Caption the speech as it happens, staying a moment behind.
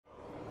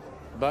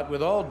But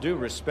with all due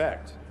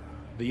respect,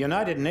 the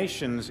United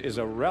Nations is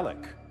a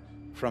relic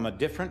from a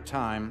different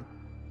time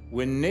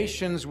when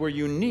nations were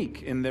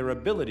unique in their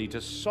ability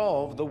to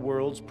solve the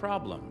world's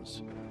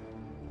problems.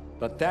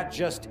 But that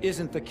just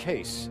isn't the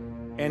case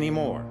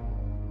anymore.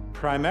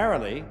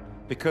 Primarily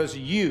because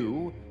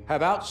you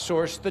have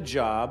outsourced the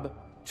job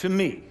to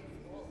me.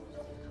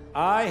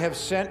 I have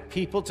sent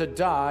people to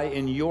die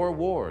in your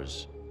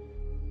wars.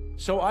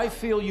 So I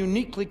feel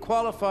uniquely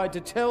qualified to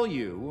tell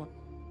you,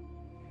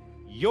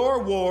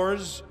 your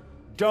wars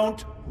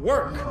don't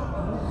work.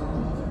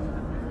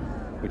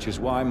 Which is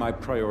why my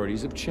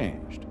priorities have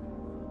changed,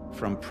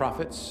 from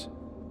profits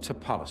to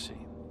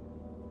policy.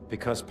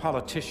 Because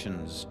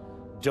politicians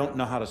don't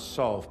know how to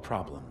solve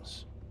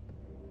problems,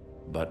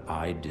 but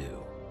I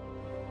do.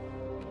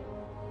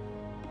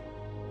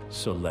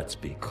 So let's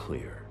be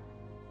clear.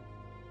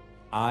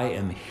 I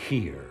am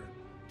here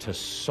to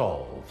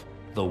solve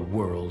the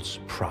world's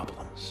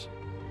problems.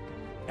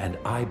 And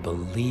I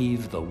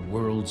believe the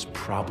world's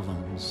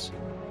problems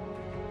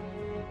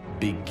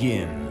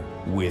begin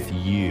with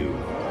you.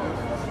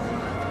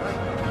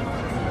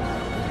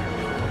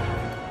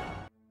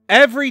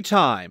 Every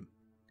time.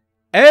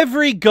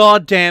 Every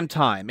goddamn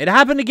time. It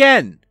happened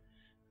again.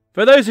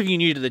 For those of you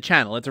new to the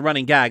channel, it's a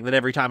running gag that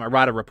every time I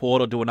write a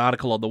report or do an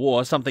article on the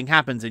war, something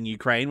happens in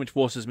Ukraine which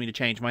forces me to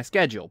change my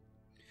schedule.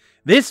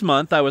 This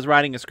month, I was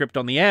writing a script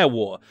on the air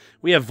war.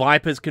 We have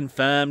Vipers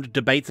confirmed,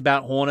 debates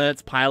about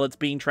Hornets, pilots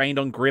being trained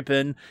on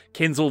Gripen,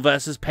 Kinzel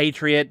versus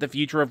Patriot, the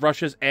future of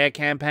Russia's air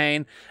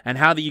campaign, and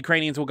how the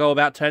Ukrainians will go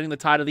about turning the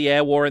tide of the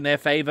air war in their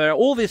favor,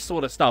 all this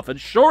sort of stuff. And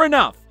sure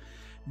enough,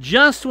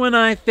 just when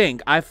I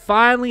think I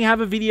finally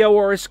have a video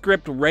or a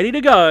script ready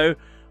to go,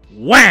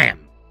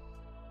 wham!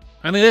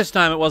 Only this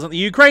time it wasn't the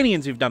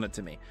Ukrainians who've done it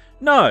to me.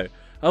 No,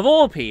 of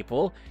all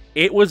people,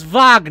 it was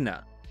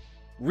Wagner.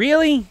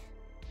 Really?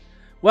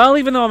 Well,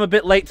 even though I'm a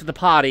bit late to the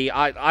party,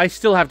 I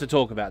still have to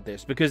talk about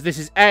this, because this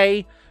is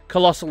A,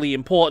 colossally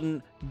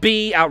important,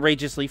 B,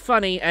 outrageously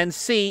funny, and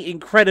C,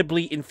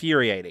 incredibly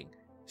infuriating.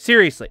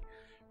 Seriously,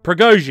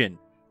 Prigozhin,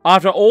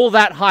 after all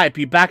that hype,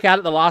 you back out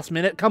at the last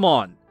minute? Come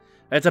on.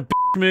 That's a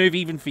bitch move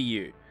even for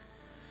you.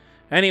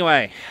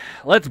 Anyway,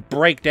 let's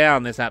break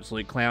down this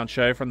absolute clown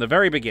show from the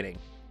very beginning.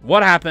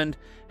 What happened,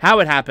 how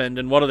it happened,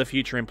 and what are the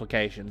future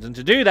implications. And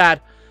to do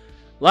that,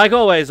 like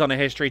always on a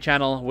history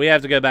channel, we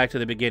have to go back to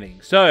the beginning.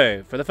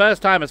 So, for the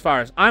first time as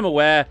far as I'm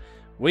aware,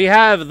 we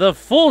have the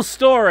full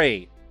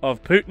story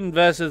of Putin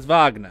versus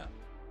Wagner.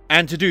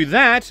 And to do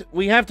that,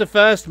 we have to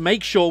first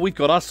make sure we've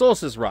got our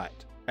sources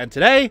right. And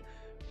today,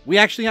 we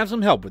actually have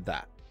some help with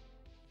that.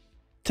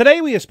 Today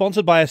we are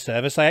sponsored by a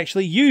service I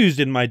actually used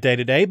in my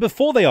day-to-day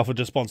before they offered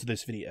to sponsor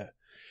this video.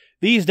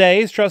 These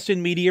days, trust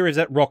in media is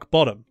at rock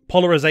bottom.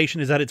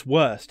 Polarization is at its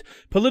worst.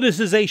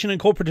 Politicization and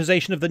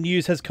corporatization of the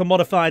news has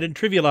commodified and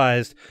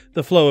trivialized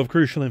the flow of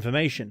crucial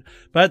information.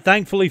 But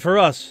thankfully for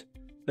us,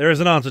 there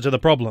is an answer to the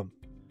problem.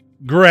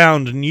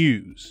 Ground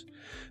News.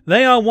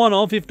 They are one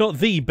of, if not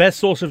the best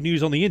source of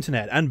news on the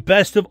internet, and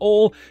best of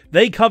all,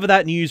 they cover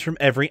that news from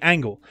every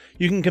angle.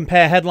 You can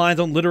compare headlines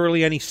on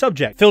literally any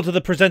subject, filter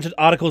the presented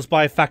articles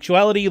by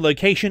factuality,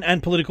 location,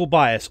 and political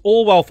bias,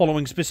 all while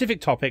following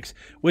specific topics,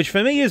 which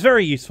for me is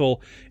very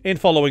useful in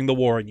following the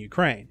war in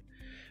Ukraine.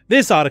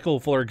 This article,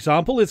 for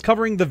example, is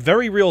covering the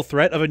very real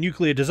threat of a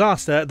nuclear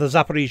disaster at the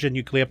Zaporizhzhia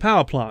nuclear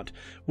power plant,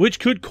 which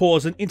could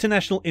cause an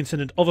international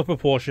incident of a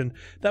proportion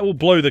that will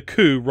blow the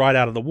coup right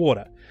out of the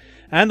water.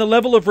 And the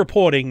level of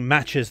reporting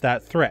matches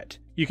that threat.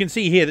 You can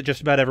see here that just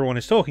about everyone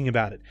is talking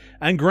about it,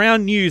 and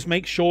Ground News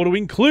makes sure to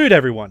include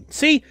everyone.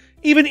 See,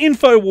 even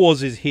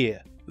InfoWars is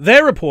here.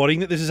 They're reporting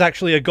that this is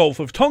actually a Gulf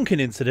of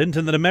Tonkin incident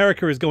and that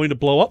America is going to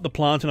blow up the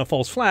plant in a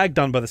false flag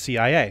done by the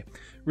CIA.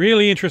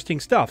 Really interesting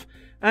stuff.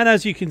 And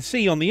as you can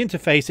see on the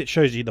interface, it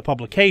shows you the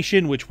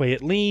publication, which way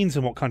it leans,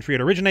 and what country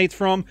it originates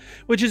from,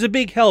 which is a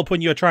big help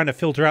when you're trying to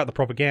filter out the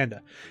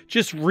propaganda.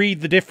 Just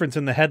read the difference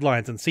in the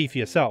headlines and see for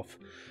yourself.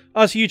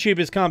 Us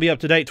YouTubers can't be up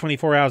to date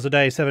 24 hours a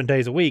day, 7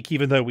 days a week,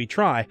 even though we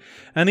try,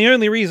 and the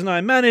only reason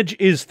I manage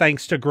is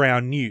thanks to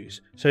Ground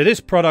News, so this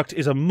product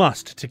is a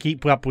must to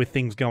keep up with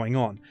things going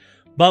on.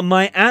 But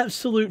my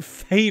absolute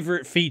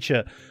favourite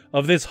feature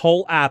of this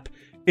whole app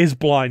is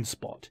Blind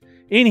Spot.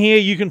 In here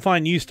you can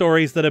find news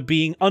stories that are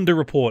being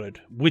underreported,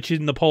 which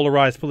in the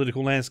polarised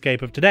political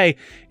landscape of today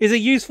is a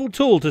useful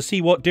tool to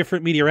see what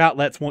different media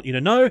outlets want you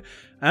to know,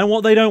 and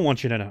what they don't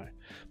want you to know.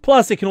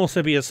 Plus, it can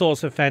also be a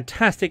source of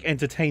fantastic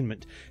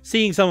entertainment,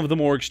 seeing some of the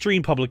more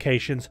extreme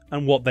publications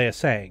and what they are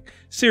saying.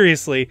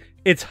 Seriously,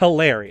 it's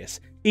hilarious,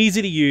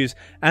 easy to use,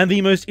 and the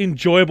most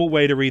enjoyable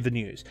way to read the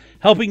news,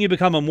 helping you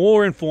become a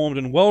more informed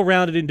and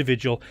well-rounded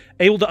individual,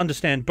 able to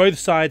understand both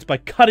sides by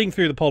cutting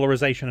through the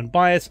polarization and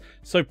bias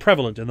so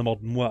prevalent in the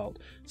modern world.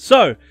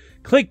 So,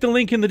 click the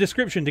link in the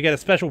description to get a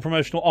special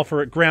promotional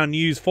offer at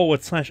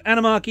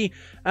groundnews.com/animarchy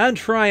and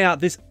try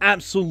out this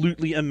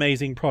absolutely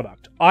amazing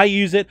product. I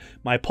use it,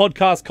 my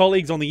podcast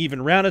colleagues on the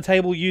Even Rounder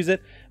table use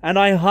it, and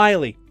I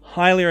highly,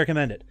 highly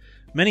recommend it.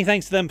 Many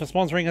thanks to them for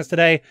sponsoring us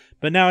today,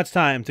 but now it's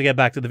time to get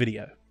back to the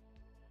video.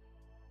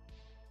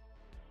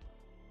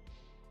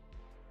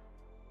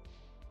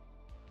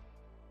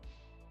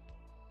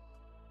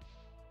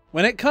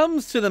 When it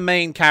comes to the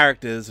main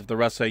characters of the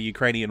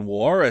Russo-Ukrainian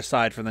war,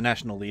 aside from the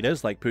national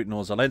leaders like Putin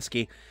or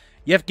Zelensky,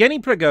 Yevgeny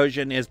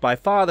Prigozhin is by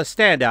far the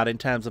standout in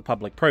terms of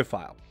public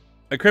profile.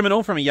 A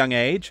criminal from a young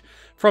age,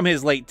 from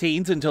his late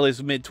teens until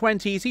his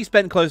mid-20s, he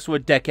spent close to a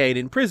decade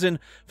in prison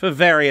for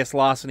various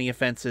larceny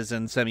offences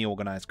and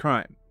semi-organised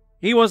crime.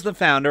 He was the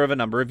founder of a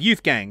number of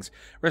youth gangs,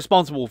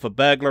 responsible for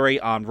burglary,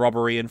 armed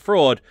robbery and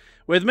fraud,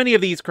 with many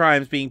of these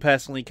crimes being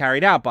personally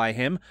carried out by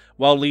him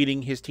while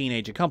leading his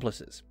teenage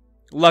accomplices.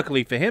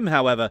 Luckily for him,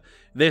 however,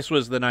 this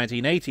was the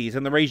 1980s,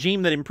 and the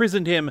regime that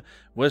imprisoned him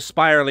was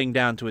spiralling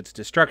down to its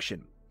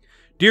destruction.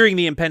 During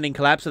the impending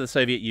collapse of the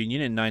Soviet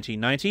Union in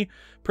 1990,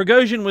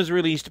 Prigozhin was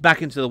released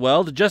back into the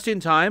world just in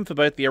time for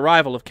both the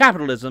arrival of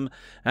capitalism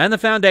and the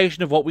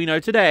foundation of what we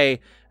know today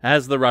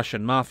as the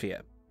Russian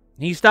Mafia.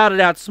 He started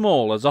out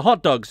small as a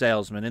hot dog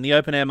salesman in the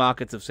open-air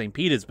markets of St.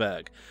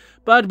 Petersburg,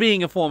 but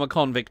being a former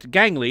convict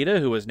gang leader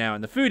who was now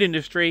in the food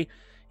industry,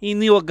 he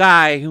knew a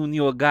guy who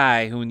knew a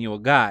guy who knew a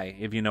guy,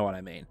 if you know what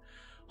I mean.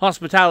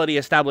 Hospitality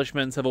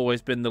establishments have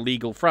always been the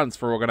legal fronts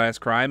for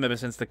organized crime ever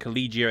since the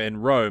Collegia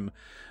in Rome,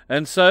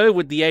 and so,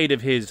 with the aid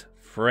of his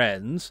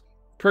friends,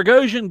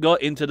 Prigozhin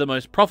got into the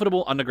most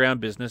profitable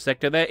underground business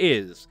sector there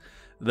is,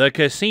 the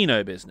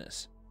casino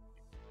business.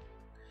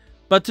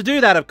 But to do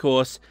that, of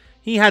course,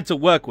 he had to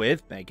work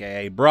with,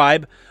 aka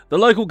bribe, the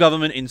local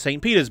government in St.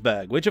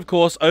 Petersburg, which of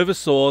course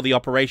oversaw the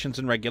operations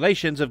and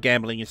regulations of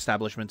gambling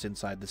establishments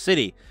inside the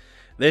city.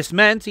 This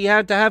meant he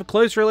had to have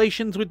close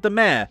relations with the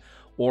mayor,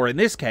 or in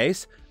this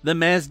case, the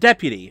mayor's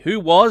deputy, who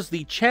was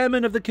the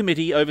chairman of the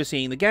committee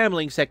overseeing the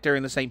gambling sector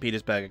in the St.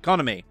 Petersburg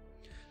economy.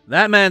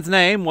 That man's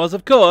name was,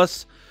 of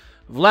course,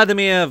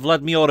 Vladimir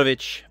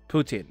Vladimirovich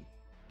Putin.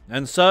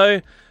 And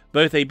so,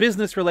 both a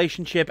business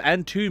relationship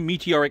and two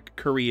meteoric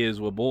careers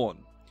were born.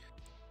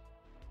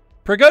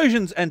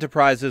 Prigozhin's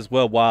enterprises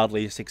were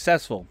wildly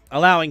successful,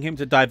 allowing him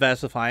to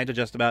diversify into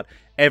just about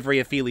every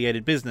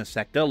affiliated business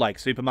sector like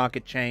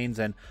supermarket chains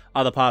and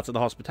other parts of the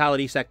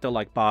hospitality sector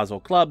like bars or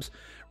clubs,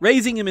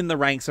 raising him in the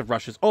ranks of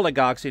Russia's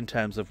oligarchs in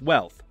terms of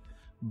wealth.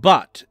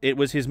 But it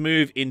was his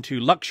move into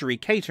luxury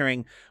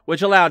catering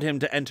which allowed him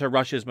to enter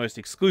Russia's most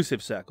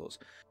exclusive circles.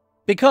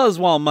 Because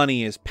while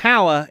money is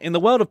power, in the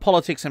world of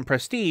politics and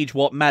prestige,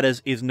 what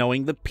matters is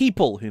knowing the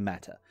people who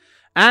matter.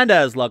 And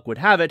as luck would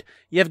have it,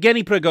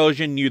 Yevgeny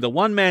Prigozhin knew the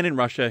one man in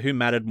Russia who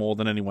mattered more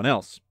than anyone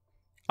else.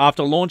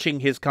 After launching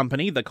his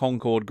company, the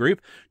Concord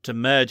Group, to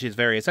merge his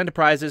various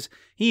enterprises,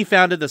 he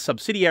founded the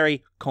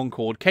subsidiary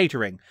Concord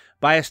Catering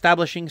by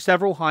establishing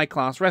several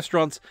high-class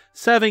restaurants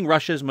serving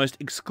Russia's most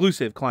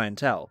exclusive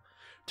clientele.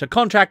 To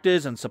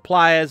contractors and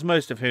suppliers,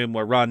 most of whom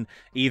were run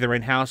either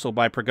in-house or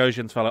by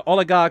Prigozhin's fellow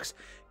oligarchs,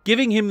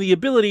 giving him the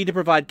ability to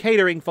provide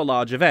catering for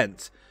large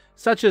events,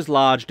 such as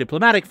large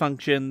diplomatic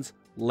functions,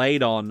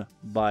 laid on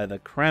by the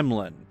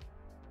Kremlin.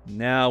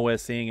 Now we're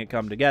seeing it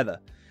come together.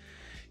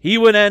 He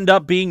would end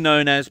up being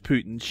known as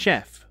Putin's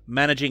chef,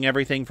 managing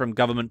everything from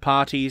government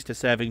parties to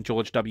serving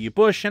George W.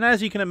 Bush, and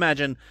as you can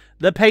imagine,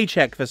 the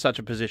paycheck for such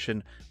a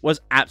position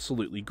was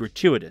absolutely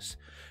gratuitous.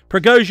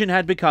 Prigozhin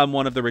had become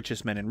one of the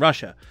richest men in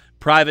Russia.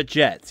 Private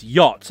jets,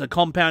 yachts, a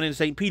compound in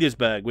St.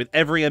 Petersburg with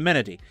every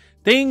amenity.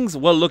 Things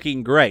were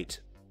looking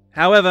great.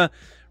 However,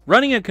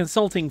 running a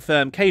consulting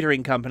firm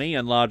catering company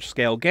and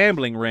large-scale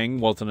gambling ring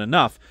wasn't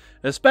enough,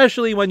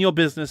 especially when your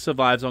business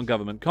survives on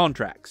government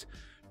contracts.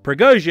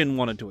 Prigozhin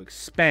wanted to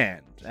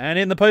expand, and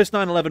in the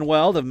post-9/11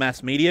 world of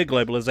mass media,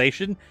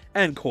 globalization,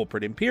 and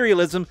corporate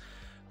imperialism,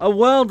 a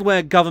world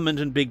where government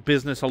and big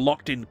business are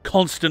locked in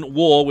constant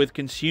war with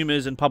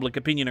consumers and public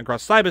opinion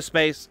across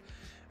cyberspace,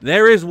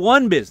 there is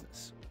one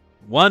business,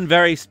 one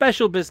very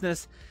special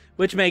business,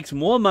 which makes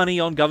more money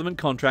on government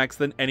contracts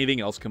than anything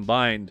else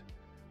combined.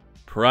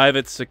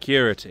 Private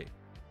security.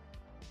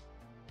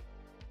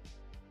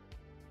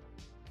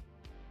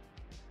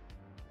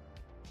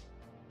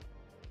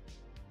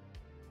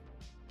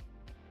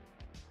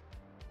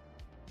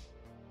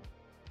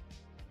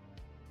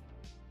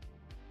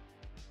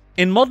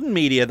 In modern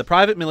media, the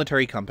private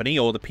military company,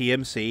 or the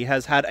PMC,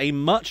 has had a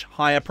much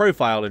higher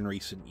profile in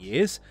recent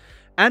years,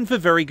 and for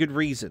very good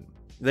reason.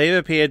 They've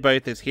appeared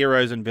both as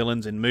heroes and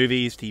villains in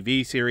movies,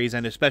 TV series,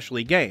 and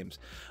especially games.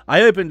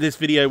 I opened this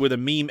video with a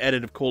meme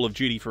edit of Call of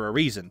Duty for a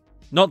reason.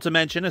 Not to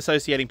mention,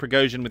 associating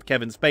Prigozhin with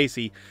Kevin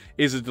Spacey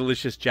is a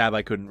delicious jab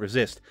I couldn't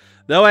resist.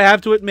 Though I have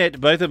to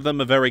admit, both of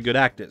them are very good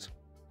actors.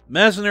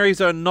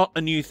 Mercenaries are not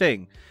a new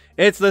thing.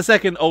 It's the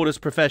second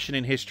oldest profession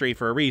in history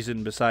for a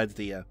reason besides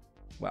the,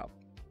 well,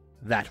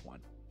 that one.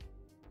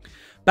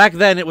 Back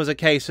then, it was a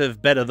case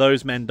of better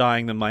those men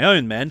dying than my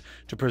own men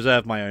to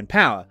preserve my own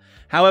power.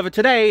 However,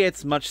 today,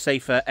 it's much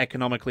safer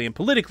economically and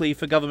politically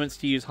for governments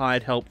to use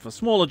hired help for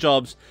smaller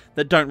jobs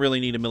that don't really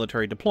need a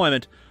military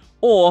deployment,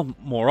 or,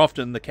 more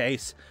often the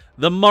case,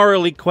 the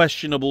morally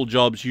questionable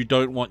jobs you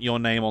don't want your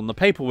name on the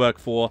paperwork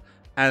for,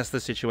 as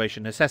the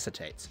situation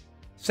necessitates.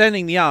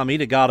 Sending the army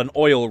to guard an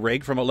oil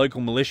rig from a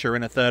local militia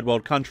in a third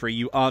world country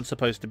you aren't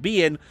supposed to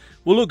be in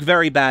will look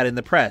very bad in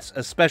the press,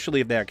 especially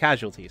if there are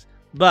casualties.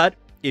 But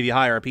If you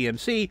hire a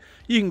PMC,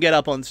 you can get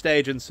up on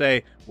stage and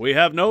say, "We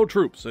have no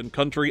troops in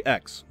country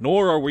X,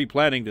 nor are we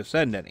planning to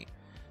send any."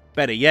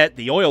 Better yet,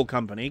 the oil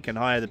company can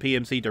hire the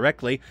PMC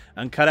directly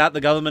and cut out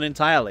the government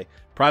entirely,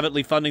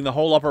 privately funding the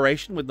whole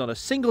operation with not a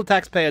single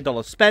taxpayer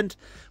dollar spent,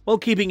 while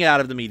keeping it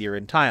out of the media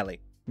entirely.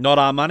 Not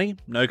our money,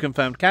 no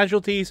confirmed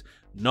casualties,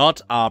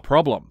 not our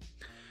problem.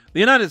 The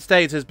United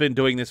States has been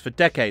doing this for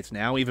decades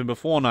now, even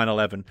before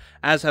 9/11,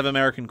 as have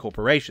American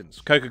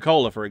corporations.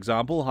 Coca-Cola, for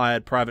example,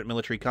 hired private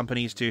military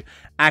companies to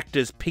act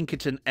as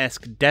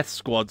Pinkerton-esque death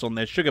squads on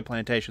their sugar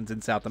plantations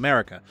in South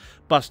America,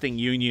 busting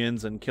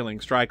unions and killing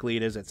strike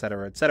leaders,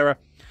 etc., etc.,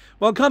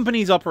 while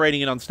companies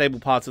operating in unstable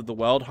parts of the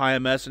world hire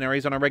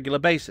mercenaries on a regular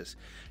basis.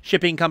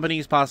 Shipping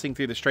companies passing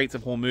through the Straits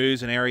of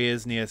Hormuz and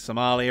areas near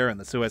Somalia and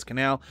the Suez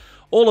Canal,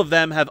 all of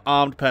them have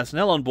armed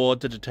personnel on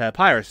board to deter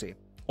piracy.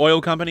 Oil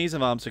companies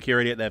have armed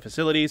security at their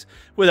facilities,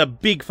 with a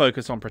big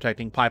focus on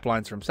protecting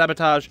pipelines from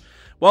sabotage,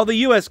 while the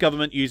US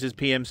government uses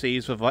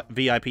PMCs for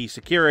VIP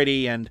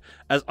security and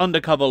as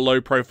undercover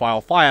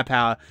low-profile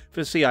firepower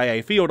for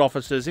CIA field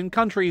officers in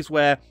countries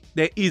where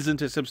there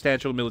isn't a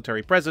substantial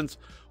military presence,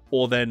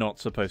 or they're not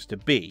supposed to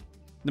be.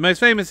 The most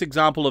famous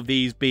example of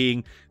these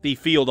being the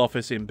field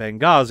office in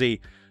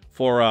Benghazi,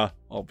 for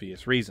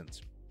obvious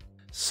reasons.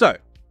 So,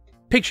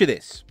 picture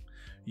this.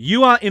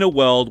 You are in a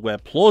world where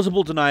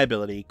plausible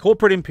deniability,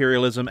 corporate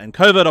imperialism, and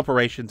covert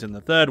operations in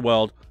the Third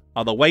World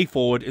are the way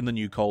forward in the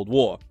new Cold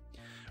War.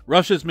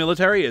 Russia's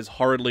military is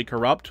horridly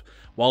corrupt,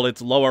 while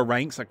its lower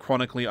ranks are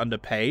chronically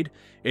underpaid.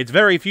 Its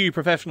very few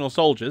professional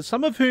soldiers,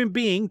 some of whom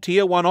being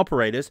Tier 1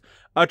 operators,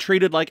 are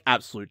treated like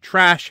absolute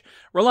trash,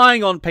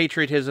 relying on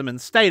patriotism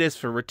and status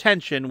for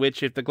retention,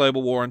 which, if the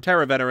global war on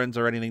terror veterans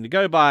are anything to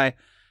go by,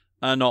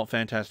 are not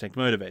fantastic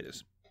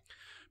motivators.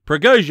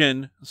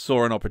 Prigozhin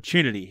saw an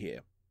opportunity here.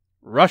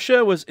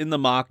 Russia was in the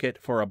market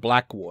for a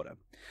Blackwater,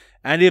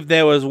 and if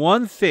there was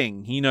one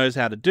thing he knows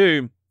how to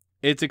do,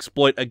 it's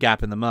exploit a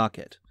gap in the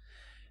market.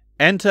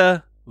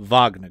 Enter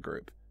Wagner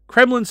Group.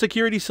 Kremlin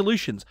Security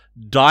Solutions.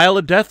 Dial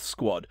a death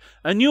squad.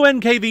 A new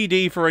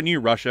NKVD for a new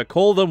Russia,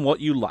 call them what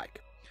you like.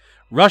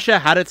 Russia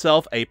had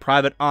itself a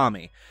private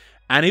army,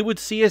 and it would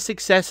see a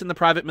success in the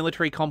private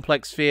military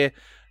complex sphere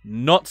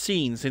not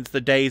seen since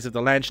the days of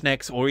the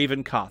Landsknechts or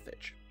even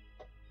Carthage.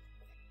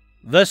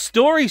 The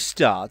story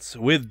starts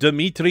with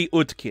Dmitry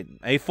Utkin,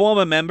 a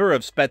former member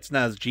of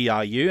Spetsnaz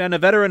GRU and a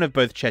veteran of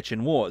both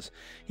Chechen wars.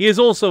 He is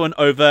also an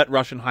overt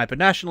Russian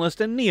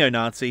hypernationalist and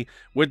neo-Nazi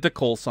with the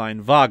call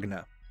sign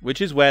Wagner, which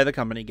is where the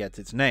company gets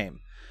its name.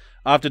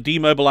 After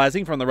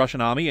demobilizing from the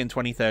Russian army in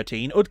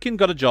 2013, Utkin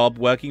got a job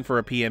working for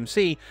a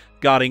PMC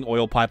guarding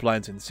oil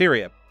pipelines in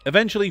Syria,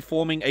 eventually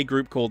forming a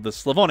group called the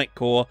Slavonic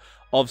Corps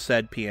of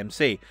said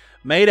PMC,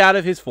 made out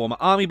of his former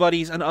army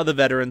buddies and other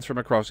veterans from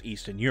across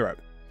Eastern Europe.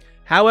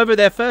 However,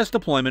 their first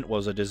deployment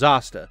was a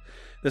disaster.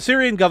 The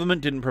Syrian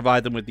government didn't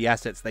provide them with the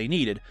assets they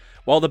needed,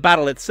 while the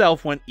battle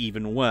itself went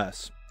even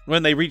worse.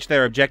 When they reached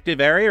their objective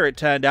area, it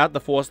turned out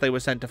the force they were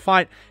sent to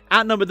fight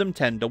outnumbered them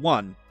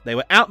 10-1. They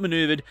were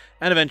outmaneuvered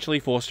and eventually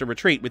forced to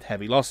retreat with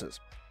heavy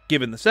losses.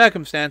 Given the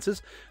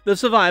circumstances, the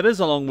survivors,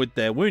 along with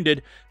their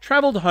wounded,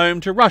 travelled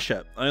home to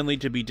Russia, only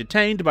to be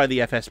detained by the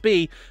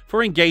FSB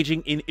for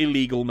engaging in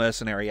illegal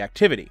mercenary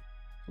activity.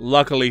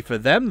 Luckily for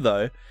them,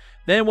 though,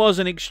 there was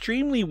an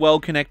extremely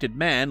well-connected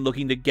man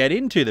looking to get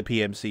into the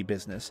PMC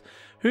business,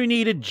 who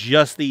needed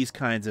just these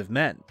kinds of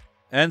men.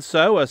 And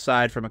so,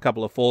 aside from a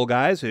couple of fall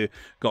guys who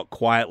got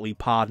quietly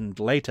pardoned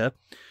later,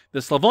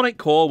 the Slavonic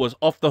Corps was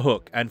off the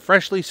hook and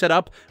freshly set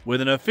up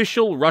with an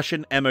official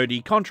Russian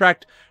MOD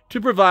contract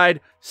to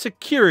provide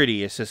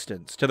security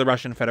assistance to the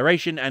Russian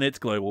Federation and its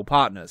global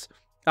partners.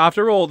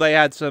 After all, they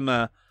had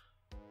some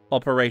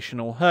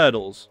operational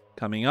hurdles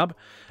coming up,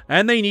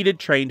 and they needed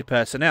trained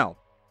personnel.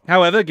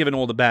 However, given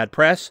all the bad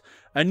press,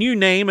 a new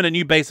name and a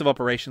new base of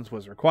operations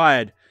was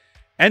required.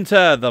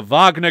 Enter the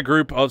Wagner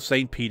Group of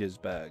St.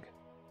 Petersburg.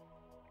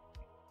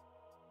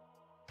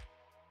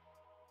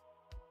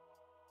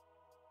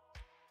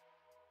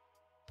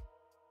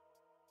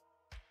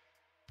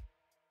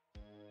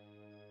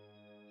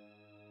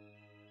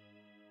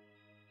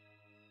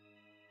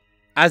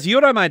 As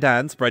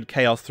Euromaidan spread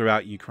chaos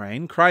throughout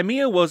Ukraine,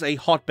 Crimea was a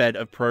hotbed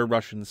of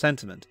pro-Russian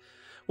sentiment.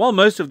 While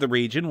most of the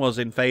region was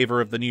in favour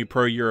of the new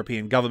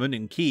pro-European government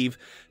in Kyiv,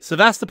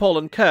 Sevastopol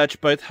and Kerch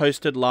both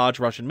hosted large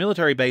Russian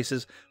military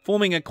bases,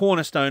 forming a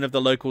cornerstone of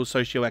the local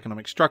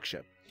socio-economic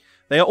structure.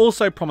 They are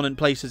also prominent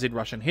places in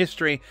Russian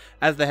history,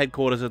 as the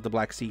headquarters of the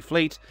Black Sea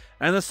Fleet,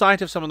 and the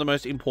site of some of the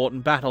most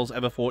important battles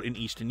ever fought in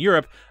Eastern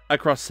Europe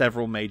across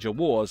several major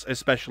wars,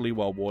 especially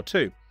World War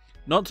II.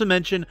 Not to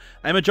mention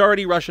a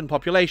majority Russian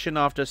population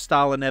after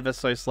Stalin ever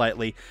so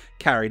slightly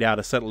carried out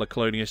a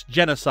settler-colonialist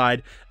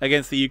genocide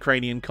against the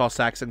Ukrainian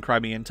Cossacks and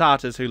Crimean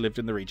Tatars who lived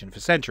in the region for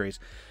centuries,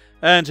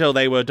 until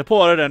they were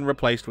deported and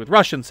replaced with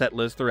Russian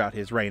settlers throughout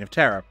his reign of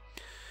terror.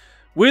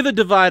 With a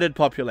divided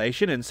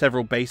population and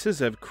several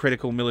bases of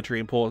critical military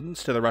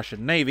importance to the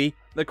Russian Navy,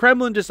 the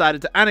Kremlin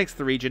decided to annex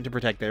the region to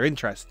protect their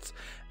interests,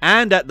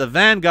 and at the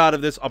vanguard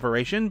of this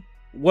operation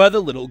were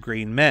the Little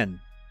Green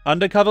Men.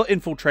 undercover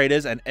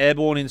infiltrators and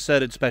airborne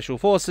inserted special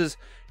forces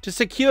to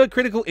secure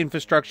critical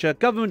infrastructure,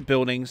 government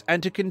buildings,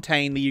 and to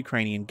contain the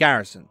Ukrainian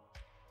garrison.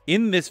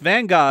 In this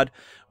vanguard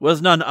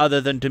was none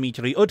other than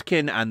Dmitry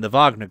Utkin and the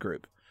Wagner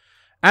Group.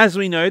 As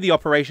we know, the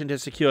operation to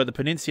secure the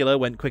peninsula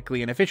went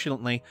quickly and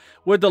efficiently,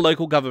 with the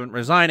local government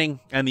resigning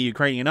and the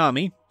Ukrainian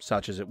army,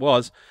 such as it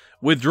was,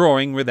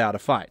 withdrawing without a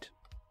fight.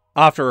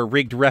 After a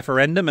rigged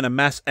referendum and a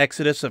mass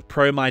exodus of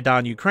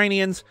pro-Maidan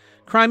Ukrainians,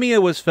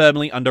 Crimea was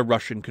firmly under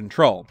Russian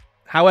control.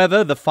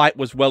 However, the fight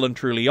was well and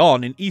truly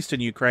on in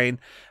eastern Ukraine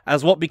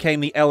as what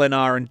became the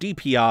LNR and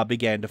DPR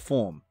began to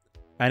form.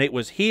 And it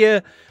was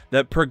here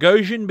that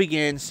Prigozhin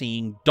began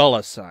seeing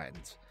dollar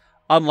signs.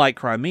 Unlike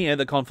Crimea,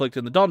 the conflict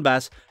in the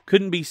Donbass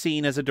couldn't be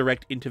seen as a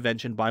direct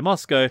intervention by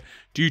Moscow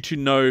due to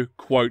no,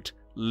 quote,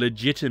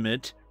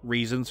 legitimate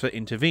reasons for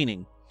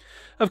intervening.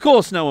 Of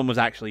course, no one was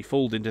actually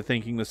fooled into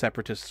thinking the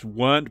separatists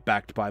weren't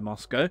backed by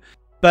Moscow,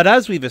 but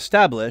as we've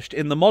established,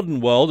 in the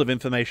modern world of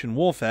information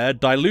warfare,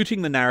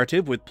 diluting the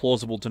narrative with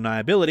plausible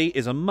deniability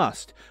is a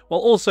must, while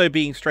also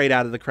being straight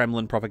out of the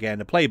Kremlin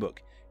propaganda playbook.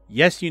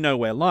 Yes, you know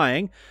we're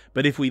lying,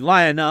 but if we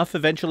lie enough,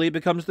 eventually it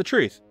becomes the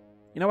truth.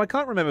 You know, I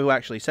can't remember who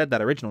actually said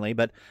that originally,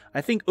 but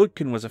I think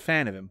Utkin was a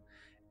fan of him.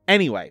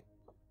 Anyway,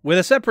 with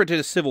a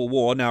separatist civil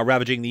war now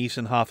ravaging the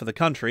eastern half of the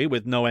country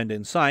with no end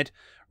in sight,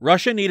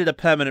 Russia needed a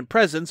permanent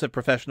presence of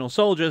professional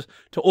soldiers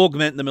to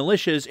augment the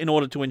militias in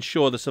order to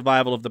ensure the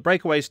survival of the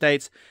breakaway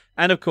states,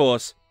 and of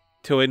course,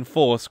 to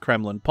enforce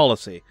Kremlin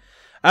policy,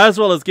 as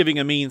well as giving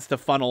a means to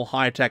funnel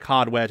high-tech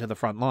hardware to the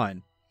front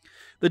line.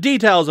 The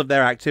details of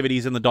their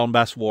activities in the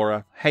Donbass war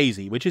are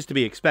hazy, which is to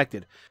be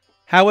expected.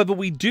 However,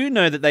 we do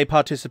know that they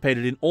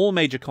participated in all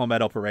major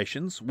combat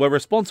operations, were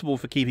responsible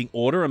for keeping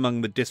order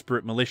among the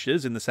disparate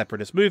militias in the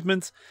separatist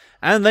movements,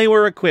 and they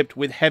were equipped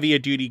with heavier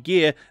duty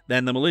gear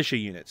than the militia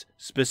units,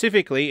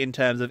 specifically in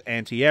terms of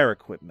anti-air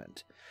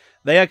equipment.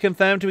 They are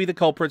confirmed to be the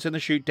culprits in the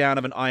shoot-down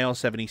of an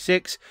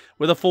IL-76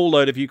 with a full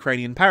load of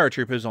Ukrainian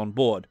paratroopers on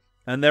board,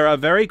 and there are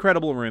very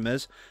credible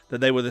rumours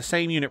that they were the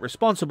same unit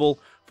responsible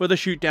for the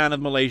shoot-down of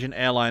Malaysian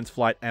Airlines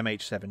flight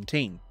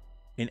MH17.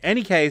 In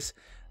any case,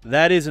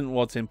 that isn't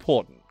what's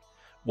important.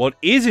 What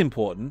is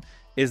important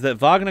is that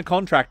Wagner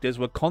contractors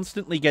were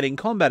constantly getting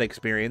combat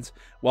experience,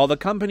 while the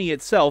company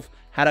itself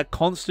had a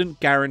constant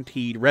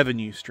guaranteed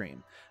revenue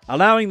stream,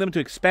 allowing them to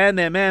expand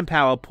their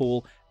manpower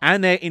pool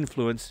and their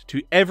influence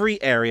to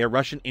every area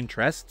Russian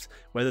interests,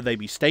 whether they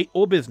be state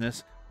or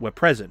business, were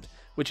present,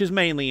 which is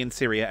mainly in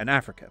Syria and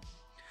Africa.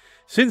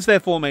 Since their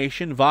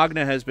formation,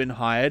 Wagner has been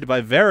hired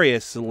by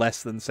various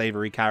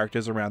less-than-savory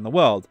characters around the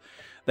world.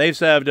 They've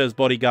served as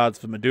bodyguards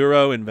for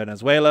Maduro in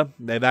Venezuela,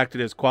 they've acted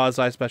as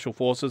quasi-special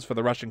forces for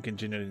the Russian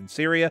contingent in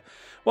Syria,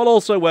 while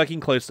also working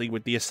closely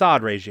with the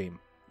Assad regime.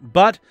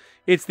 But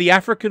it's the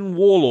African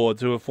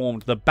warlords who have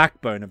formed the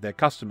backbone of their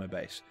customer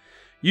base,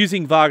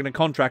 using Wagner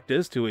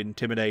contractors to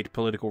intimidate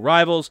political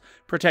rivals,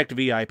 protect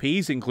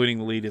VIPs, including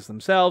the leaders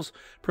themselves,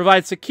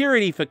 provide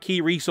security for key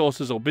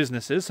resources or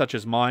businesses such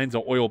as mines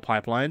or oil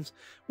pipelines,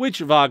 which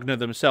Wagner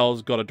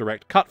themselves got a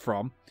direct cut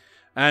from,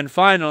 and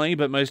finally,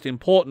 but most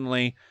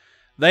importantly,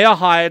 they are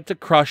hired to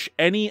crush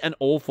any and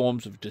all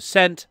forms of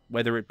dissent,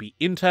 whether it be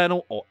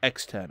internal or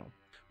external.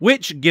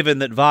 Which, given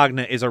that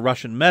Wagner is a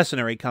Russian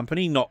mercenary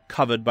company not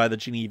covered by the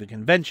Geneva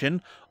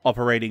Convention,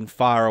 operating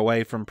far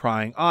away from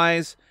prying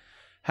eyes,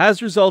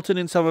 has resulted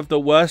in some of the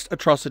worst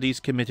atrocities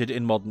committed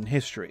in modern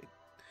history.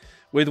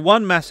 With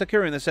one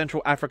massacre in the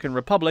Central African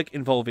Republic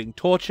involving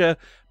torture,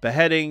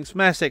 beheadings,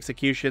 mass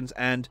executions,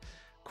 and,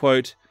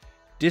 quote,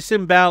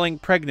 disemboweling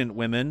pregnant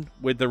women,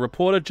 with the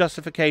reported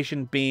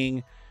justification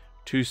being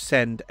to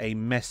send a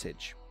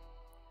message.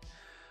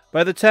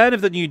 By the turn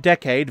of the new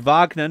decade,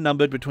 Wagner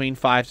numbered between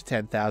 5,000 to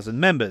 10,000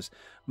 members,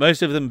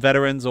 most of them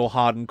veterans or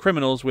hardened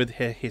criminals with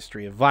a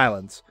history of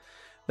violence.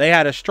 They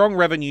had a strong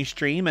revenue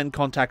stream and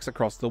contacts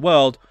across the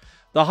world,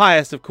 the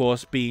highest, of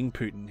course, being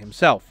Putin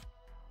himself.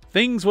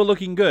 Things were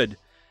looking good,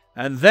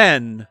 and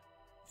then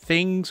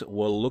things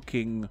were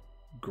looking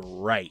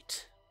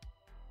great.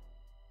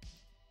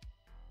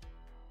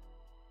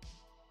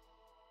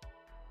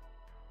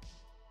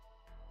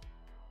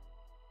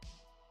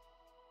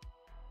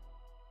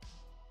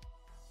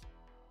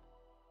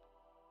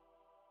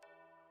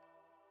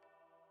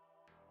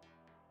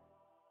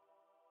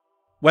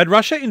 When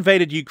Russia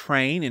invaded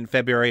Ukraine in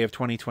February of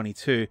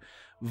 2022,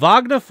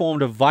 Wagner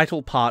formed a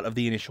vital part of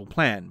the initial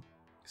plan.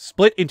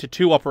 Split into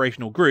two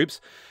operational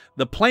groups,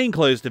 the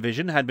Plainclothes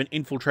Division had been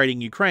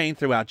infiltrating Ukraine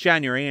throughout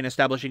January and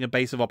establishing a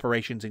base of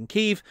operations in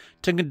Kyiv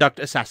to conduct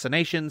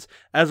assassinations,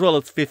 as well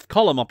as fifth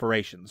column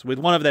operations, with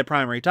one of their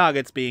primary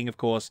targets being, of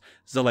course,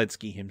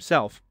 Zelensky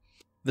himself.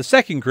 The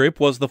second group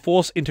was the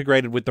force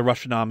integrated with the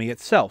Russian army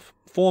itself,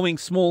 forming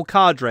small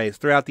cadres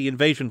throughout the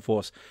invasion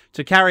force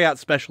to carry out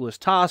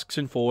specialist tasks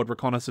and forward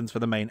reconnaissance for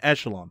the main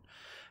echelon.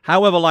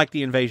 However, like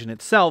the invasion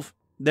itself,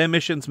 their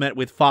missions met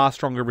with far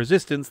stronger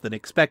resistance than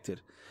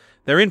expected.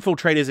 Their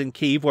infiltrators in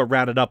Kyiv were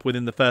rounded up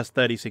within the first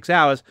 36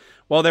 hours,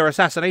 while their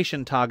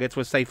assassination targets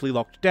were safely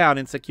locked down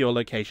in secure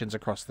locations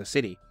across the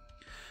city.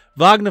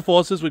 Wagner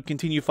forces would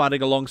continue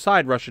fighting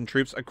alongside Russian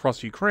troops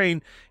across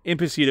Ukraine in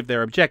pursuit of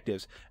their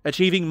objectives,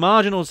 achieving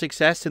marginal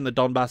success in the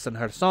Donbass and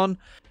Kherson.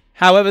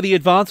 However, the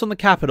advance on the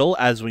capital,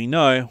 as we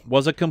know,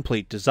 was a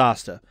complete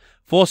disaster,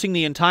 forcing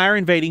the entire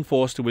invading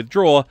force to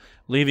withdraw,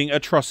 leaving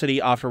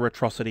atrocity after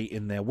atrocity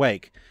in their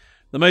wake.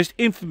 The most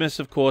infamous,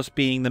 of course,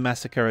 being the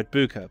massacre at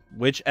Bucha,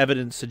 which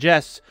evidence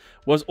suggests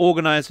was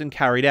organized and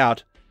carried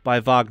out by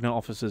Wagner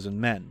officers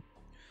and men.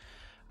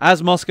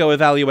 As Moscow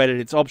evaluated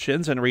its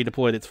options and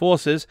redeployed its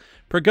forces,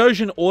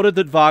 Prigozhin ordered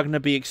that Wagner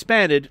be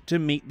expanded to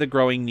meet the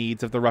growing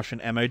needs of the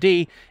Russian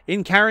MOD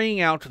in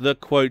carrying out the,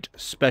 quote,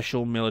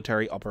 special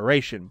military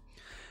operation.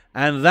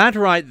 And that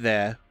right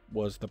there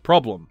was the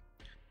problem.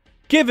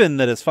 Given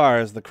that as far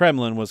as the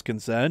Kremlin was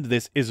concerned,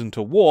 this isn't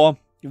a war,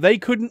 they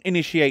couldn't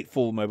initiate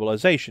full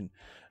mobilization,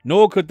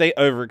 nor could they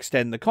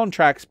overextend the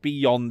contracts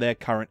beyond their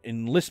current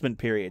enlistment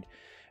period,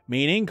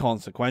 meaning,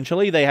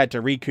 consequentially, they had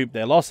to recoup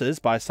their losses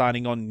by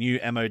signing on new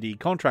MOD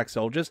contract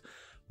soldiers,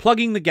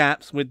 plugging the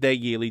gaps with their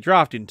yearly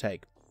draft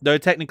intake, though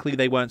technically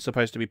they weren't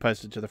supposed to be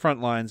posted to the front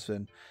lines,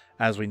 and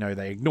as we know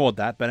they ignored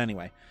that, but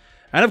anyway.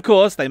 And of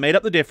course, they made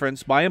up the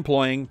difference by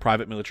employing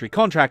private military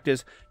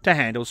contractors to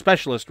handle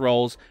specialist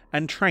roles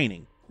and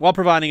training, while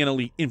providing an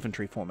elite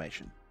infantry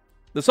formation.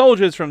 The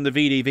soldiers from the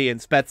VDV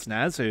and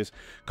Spetsnaz, whose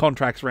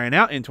contracts ran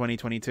out in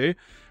 2022,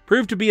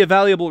 proved to be a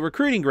valuable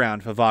recruiting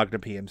ground for Wagner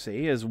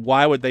PMC, as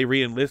why would they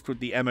re-enlist with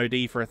the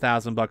MOD for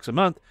 $1,000 a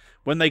month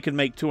when they could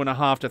make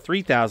 $2,500 to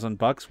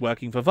 $3,000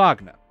 working for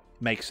Wagner?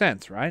 Makes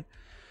sense, right?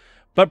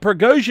 But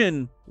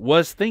Prigozhin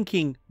was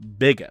thinking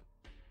bigger.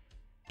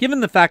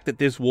 Given the fact that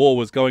this war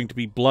was going to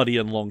be bloody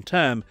and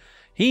long-term,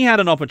 he had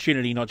an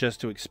opportunity not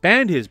just to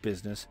expand his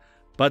business,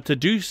 but to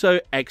do so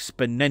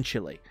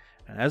exponentially.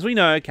 And as we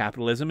know,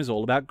 capitalism is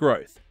all about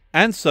growth.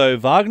 And so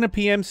Wagner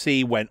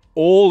PMC went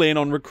all in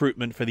on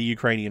recruitment for the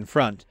Ukrainian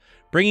front,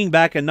 bringing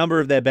back a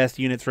number of their best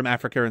units from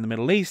Africa and the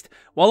Middle East,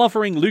 while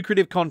offering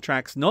lucrative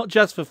contracts not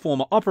just for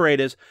former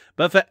operators,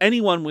 but for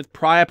anyone with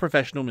prior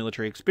professional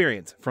military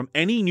experience, from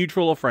any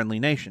neutral or friendly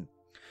nation.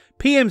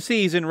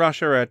 PMCs in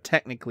Russia are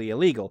technically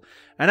illegal,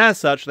 and as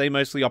such they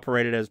mostly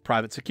operated as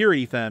private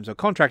security firms or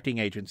contracting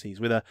agencies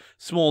with a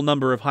small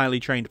number of highly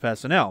trained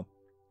personnel.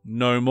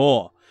 No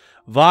more.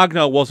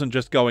 Wagner wasn't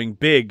just going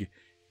big,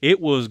 it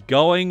was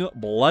going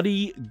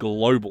bloody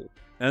global.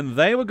 And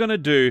they were going to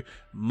do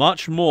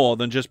much more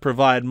than just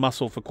provide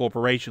muscle for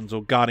corporations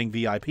or guarding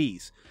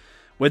VIPs.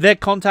 With their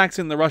contacts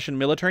in the Russian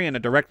military and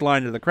a direct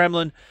line to the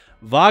Kremlin,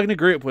 Wagner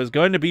Group was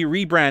going to be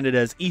rebranded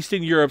as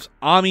Eastern Europe's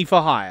Army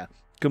for Hire,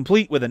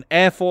 complete with an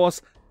air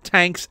force,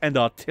 tanks, and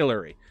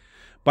artillery.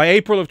 By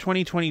April of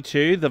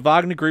 2022, the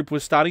Wagner Group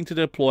was starting to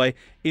deploy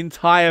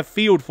entire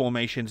field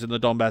formations in the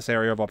Donbass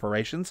area of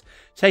operations,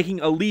 taking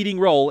a leading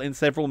role in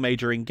several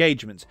major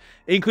engagements,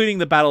 including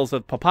the battles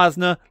of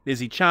Popasna,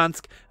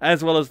 Lysychansk,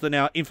 as well as the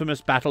now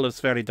infamous Battle of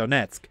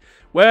Severodonetsk,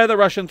 where the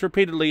Russians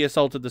repeatedly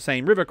assaulted the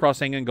same river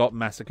crossing and got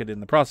massacred in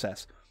the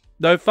process.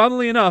 Though,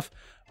 funnily enough,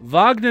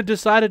 Wagner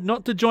decided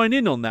not to join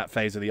in on that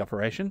phase of the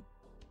operation.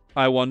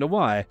 I wonder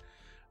why.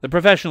 The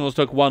professionals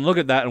took one look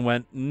at that and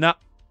went, nah,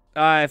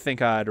 I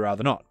think I'd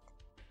rather not.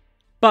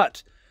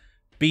 But,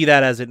 be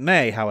that as it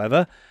may,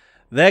 however,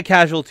 their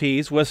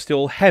casualties were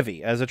still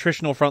heavy, as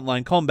attritional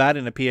frontline combat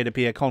in a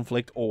peer-to-peer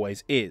conflict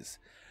always is.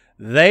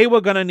 They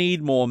were going to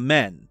need more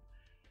men.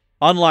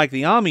 Unlike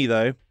the army,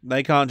 though,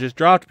 they can't just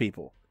draft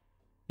people.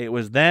 It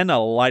was then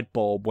a light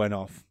bulb went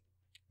off,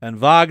 and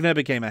Wagner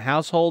became a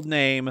household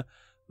name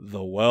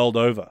the world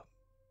over.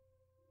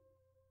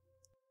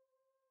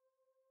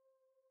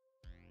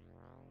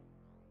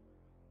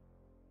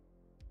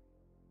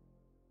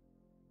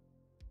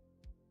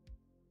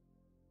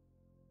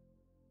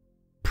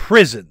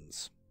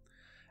 Prisons.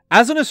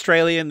 As an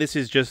Australian, this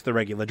is just the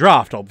regular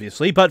draft,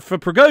 obviously, but for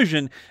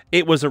Prigozhin,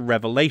 it was a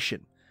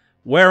revelation.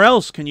 Where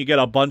else can you get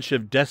a bunch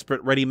of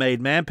desperate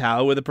ready-made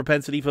manpower with a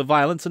propensity for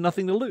violence and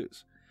nothing to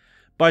lose?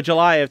 By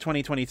July of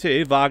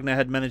 2022, Wagner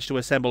had managed to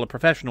assemble a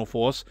professional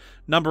force,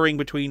 numbering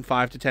between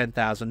 5,000 to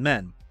 10,000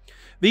 men.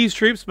 These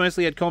troops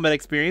mostly had combat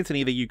experience in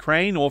either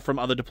Ukraine or from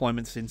other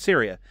deployments in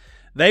Syria.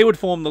 They would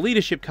form the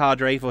leadership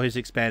cadre for his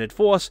expanded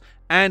force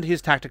and his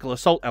tactical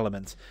assault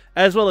elements,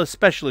 as well as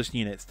specialist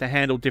units to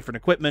handle different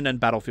equipment and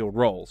battlefield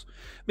roles.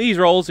 These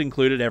roles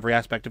included every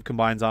aspect of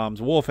combined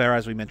arms warfare,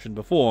 as we mentioned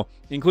before,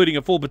 including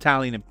a full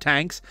battalion of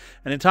tanks,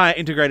 an entire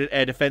integrated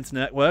air defense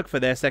network for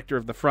their sector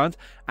of the front,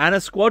 and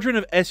a squadron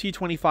of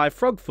Su-25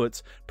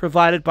 Frogfoots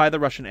provided by the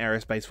Russian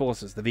Aerospace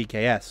Forces, the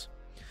VKS.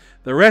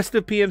 The rest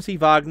of PMC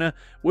Wagner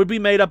would be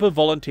made up of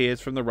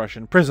volunteers from the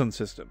Russian prison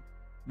system.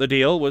 The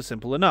deal was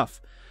simple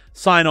enough.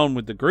 Sign on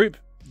with the group,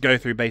 go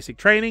through basic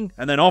training,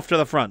 and then off to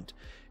the front.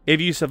 If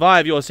you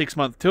survive your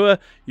 6-month tour,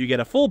 you get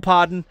a full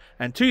pardon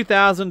and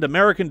 $2,000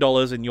 American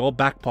dollars in your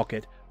back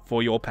pocket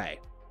for your pay.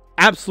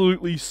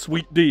 Absolutely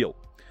sweet deal.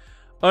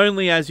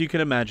 Only, as you can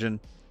imagine,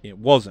 it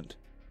wasn't.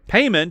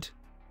 Payment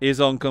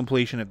is on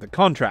completion of the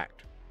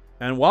contract.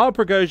 And while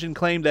Prigozhin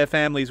claimed their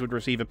families would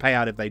receive a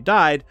payout if they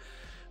died,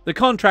 the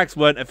contracts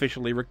weren't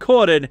officially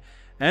recorded,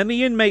 and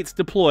the inmates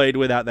deployed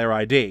without their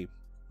ID.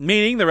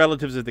 meaning the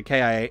relatives of the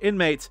KIA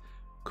inmates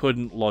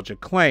couldn't lodge a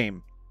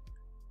claim.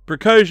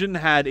 Prigozhin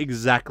had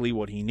exactly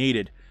what he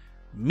needed.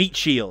 Meat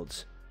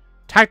shields.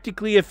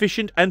 Tactically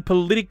efficient and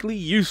politically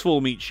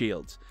useful meat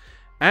shields.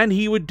 And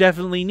he would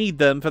definitely need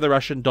them for the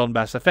Russian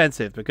Donbass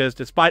offensive, because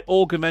despite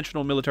all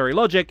conventional military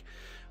logic,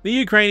 the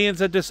Ukrainians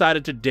had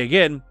decided to dig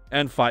in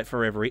and fight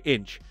for every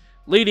inch,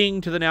 leading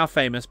to the now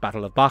famous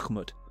Battle of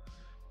Bakhmut.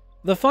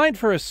 The fight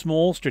for a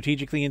small,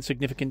 strategically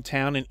insignificant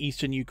town in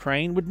eastern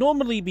Ukraine would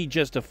normally be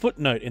just a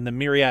footnote in the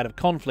myriad of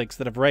conflicts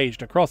that have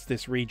raged across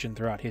this region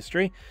throughout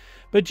history,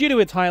 but due to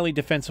its highly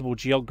defensible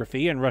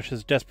geography and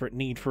Russia's desperate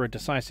need for a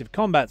decisive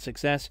combat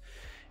success,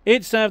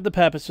 it served the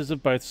purposes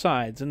of both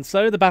sides, and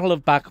so the Battle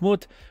of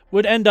Bakhmut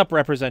would end up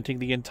representing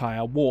the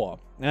entire war.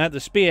 And at the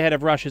spearhead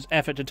of Russia's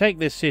effort to take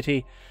this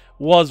city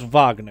was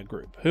Wagner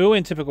Group, who,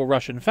 in typical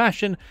Russian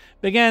fashion,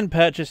 began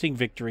purchasing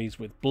victories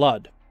with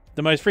blood.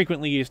 The most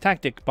frequently used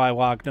tactic by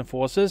Wagner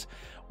forces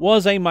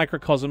was a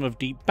microcosm of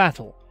deep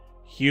battle: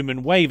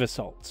 human wave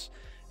assaults.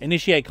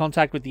 Initiate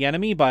contact with the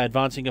enemy by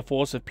advancing a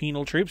force of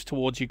penal troops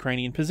towards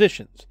Ukrainian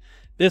positions.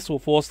 This will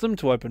force them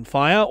to open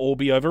fire or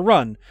be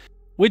overrun,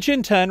 which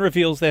in turn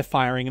reveals their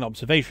firing and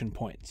observation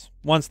points.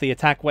 Once the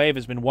attack wave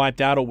has been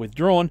wiped out or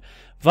withdrawn,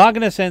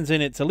 Wagner sends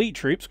in its elite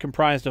troops,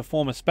 comprised of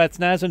former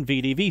Spetsnaz and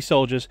VDV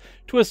soldiers,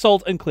 to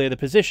assault and clear the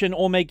position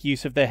or make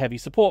use of their heavy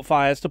support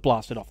fires to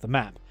blast it off the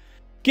map.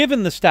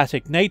 Given the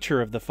static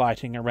nature of the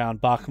fighting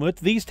around Bakhmut,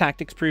 these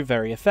tactics prove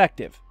very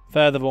effective.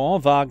 Furthermore,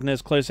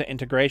 Wagner's closer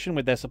integration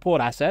with their support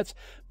assets,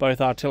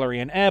 both artillery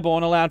and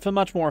airborne, allowed for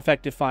much more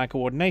effective fire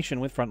coordination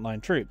with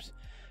frontline troops.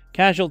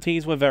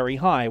 Casualties were very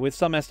high, with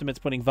some estimates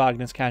putting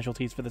Wagner's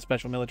casualties for the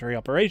special military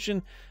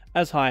operation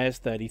as high as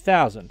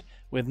 30,000,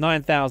 with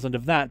 9,000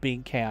 of that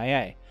being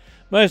KIA,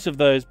 most of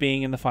those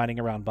being in the fighting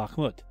around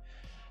Bakhmut.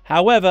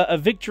 However, a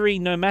victory,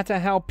 no matter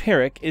how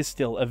Pyrrhic, is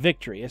still a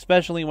victory,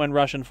 especially when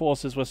Russian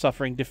forces were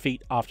suffering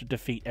defeat after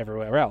defeat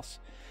everywhere else.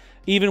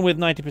 Even with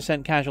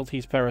 90%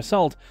 casualties per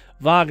assault,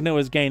 Wagner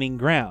was gaining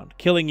ground,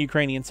 killing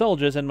Ukrainian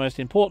soldiers and, most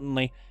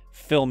importantly,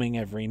 filming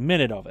every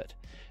minute of it.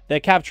 Their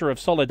capture of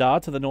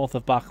Soledar to the north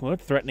of Bakhmut,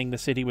 threatening the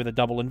city with a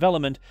double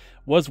envelopment,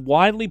 was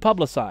widely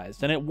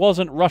publicized, and it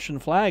wasn't Russian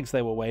flags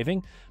they were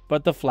waving,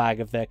 but the flag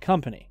of their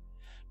company.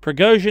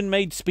 Prigozhin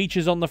made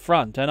speeches on the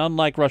front, and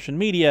unlike Russian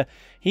media,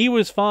 he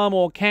was far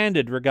more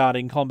candid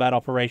regarding combat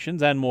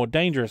operations and, more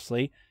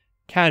dangerously,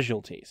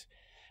 casualties.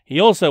 He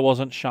also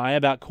wasn't shy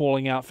about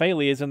calling out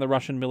failures in the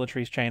Russian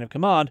military's chain of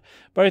command,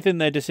 both in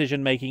their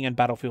decision-making and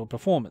battlefield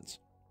performance.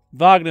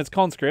 Wagner's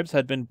conscripts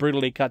had been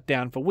brutally cut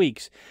down for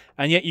weeks,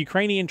 and yet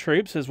Ukrainian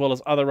troops, as well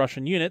as other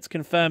Russian units,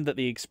 confirmed that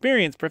the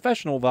experienced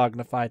professional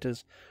Wagner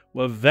fighters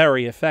were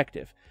very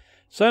effective.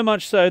 So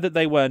much so that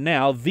they were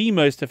now the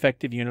most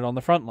effective unit on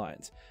the front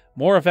lines,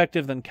 more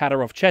effective than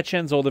Kadyrov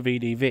Chechens or the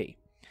VDV.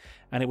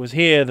 And it was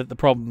here that the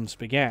problems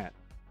began.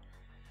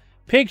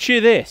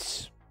 Picture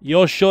this: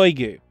 you're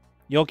Shoigu.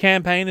 Your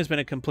campaign has been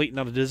a complete and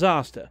utter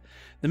disaster.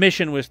 The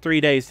mission was 3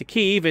 days to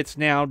Kyiv, it's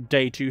now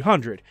day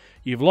 200.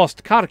 You've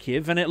lost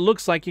Kharkiv, and it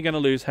looks like you're going to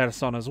lose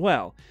Kherson as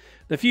well.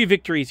 The few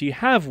victories you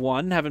have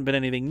won haven't been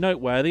anything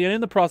noteworthy, and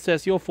in the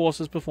process your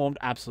forces performed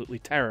absolutely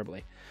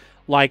terribly.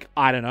 Like,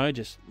 I don't know,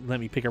 just let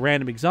me pick a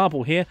random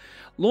example here,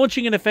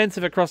 launching an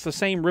offensive across the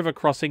same river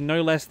crossing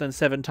no less than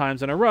 7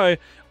 times in a row,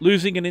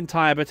 losing an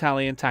entire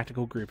battalion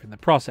tactical group in the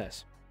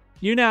process.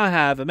 You now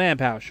have a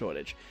manpower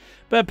shortage,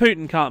 but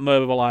Putin can't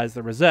mobilize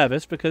the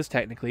reservists because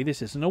technically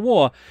this isn't a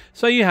war,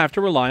 so you have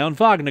to rely on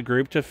Wagner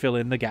Group to fill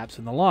in the gaps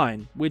in the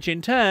line, which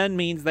in turn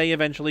means they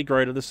eventually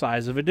grow to the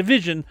size of a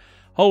division,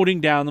 holding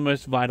down the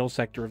most vital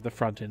sector of the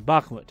front in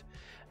Bakhmut.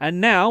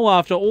 And now,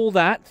 after all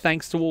that,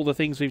 thanks to all the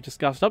things we've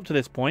discussed up to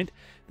this point,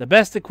 the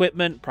best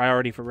equipment,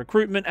 priority for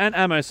recruitment, and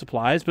ammo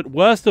supplies, but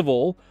worst of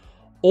all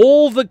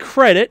the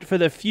credit for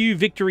the few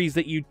victories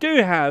that you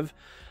do have,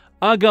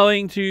 are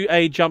going to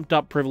a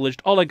jumped-up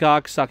privileged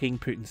oligarch sucking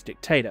Putin's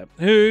dictator,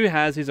 who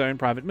has his own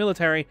private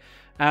military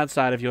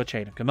outside of your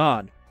chain of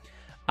command.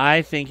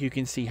 I think you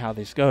can see how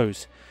this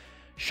goes.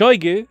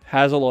 Shoigu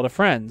has a lot of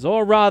friends,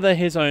 or rather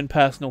his own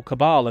personal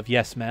cabal of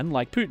yes-men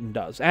like Putin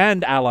does,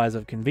 and allies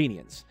of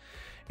convenience.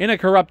 In a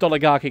corrupt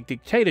oligarchic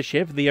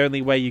dictatorship, the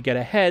only way you get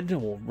ahead,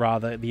 or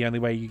rather the only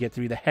way you get to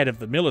be the head of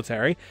the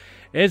military,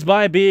 is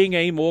by being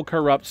a more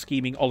corrupt,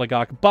 scheming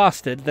oligarch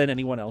bastard than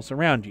anyone else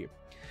around you.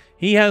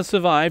 He has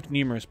survived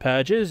numerous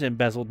purges,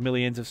 embezzled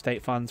millions of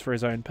state funds for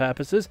his own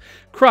purposes,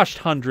 crushed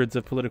hundreds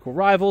of political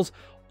rivals,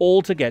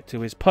 all to get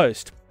to his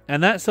post.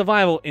 And that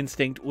survival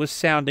instinct was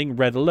sounding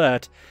red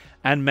alert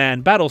and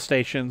manned battle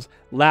stations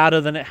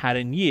louder than it had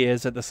in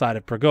years at the sight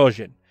of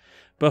Prigozhin.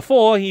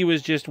 Before, he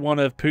was just one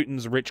of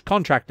Putin's rich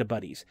contractor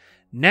buddies.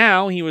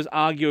 Now, he was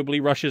arguably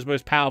Russia's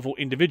most powerful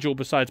individual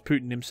besides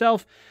Putin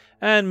himself,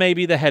 and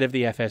maybe the head of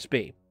the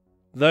FSB.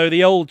 Though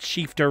the old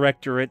chief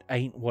directorate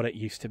ain't what it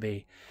used to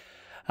be.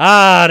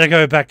 To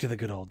go back to the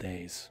good old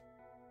days.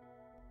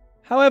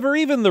 However,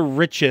 even the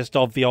richest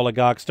of the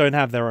oligarchs don't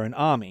have their own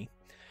army.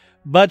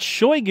 But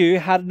Shoigu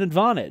had an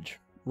advantage.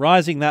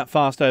 Rising that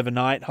fast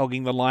overnight,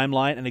 hogging the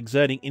limelight and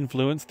exerting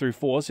influence through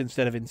force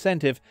instead of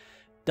incentive,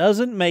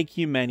 doesn't make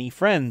you many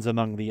friends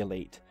among the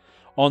elite.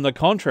 On the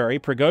contrary,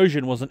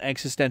 Prigozhin was an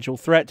existential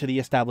threat to the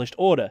established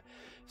order.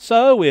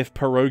 So, if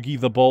Pierogi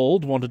the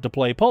Bald wanted to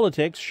play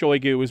politics,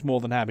 Shoigu was more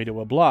than happy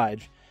to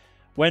oblige.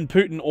 When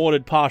Putin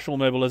ordered partial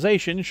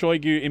mobilization,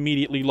 Shoigu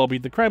immediately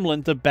lobbied the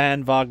Kremlin to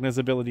ban Wagner's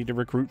ability to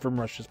recruit from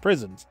Russia's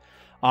prisons.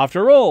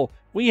 After all,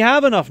 we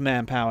have enough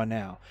manpower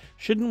now.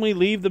 Shouldn't we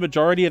leave the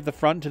majority of the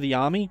front to the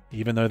army?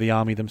 Even though the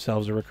army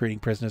themselves are recruiting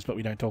prisoners, but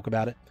we don't talk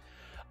about it.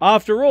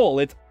 After all,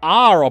 it's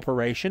our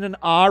operation and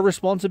our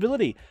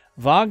responsibility.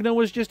 Wagner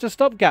was just a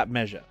stopgap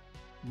measure.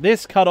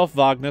 This cut off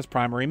Wagner's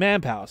primary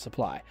manpower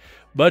supply.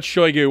 But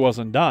Shoigu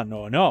wasn't done,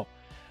 oh no.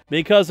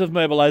 Because of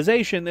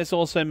mobilization, this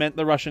also meant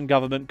the Russian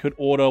government could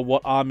order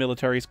what our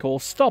militaries call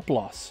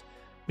stop-loss,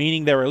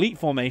 meaning their elite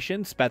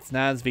formations,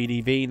 Spetsnaz,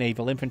 VDV,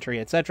 naval infantry,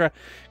 etc.,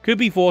 could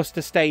be forced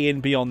to stay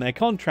in beyond their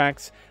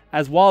contracts,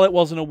 as while it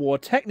wasn't a war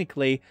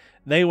technically,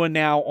 they were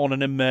now on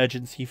an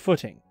emergency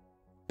footing.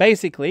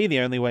 Basically, the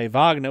only way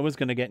Wagner was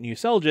going to get new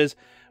soldiers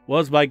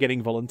was by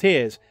getting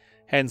volunteers,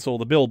 hence all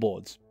the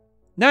billboards.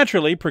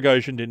 Naturally,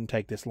 Prigozhin didn't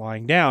take this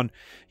lying down.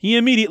 He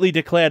immediately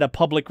declared a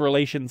public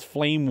relations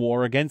flame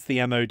war against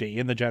the MOD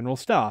and the General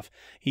Staff.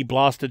 He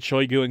blasted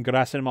Shoigu and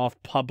Gerasimov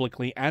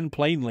publicly and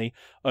plainly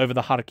over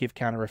the Kharkiv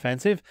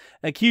counteroffensive,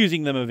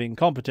 accusing them of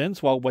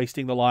incompetence while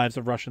wasting the lives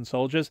of Russian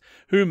soldiers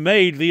who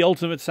made the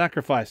ultimate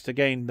sacrifice to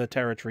gain the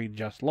territory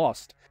just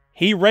lost.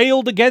 He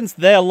railed against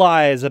their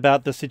lies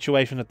about the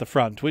situation at the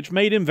front, which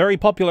made him very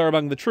popular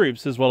among the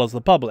troops as well as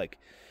the public.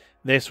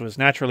 This was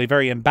naturally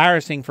very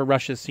embarrassing for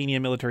Russia's senior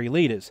military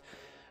leaders.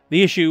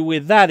 The issue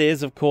with that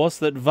is, of course,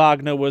 that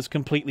Wagner was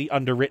completely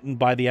underwritten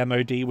by the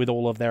MOD with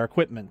all of their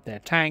equipment, their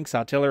tanks,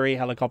 artillery,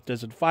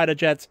 helicopters, and fighter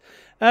jets,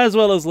 as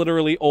well as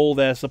literally all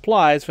their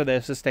supplies for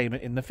their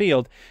sustainment in the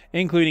field,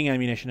 including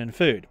ammunition and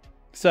food.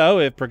 So,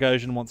 if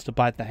Prigozhin wants to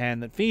bite the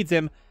hand that feeds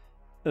him,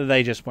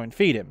 they just won't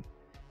feed him.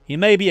 He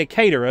may be a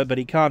caterer, but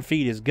he can't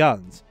feed his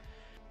guns.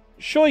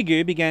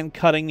 Shoigu began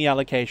cutting the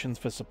allocations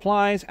for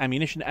supplies,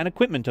 ammunition, and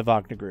equipment to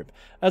Wagner Group,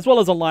 as well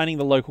as aligning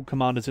the local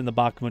commanders in the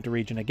Bakhmut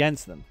region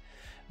against them.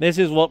 This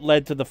is what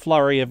led to the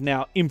flurry of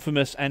now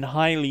infamous and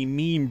highly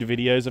memed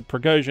videos of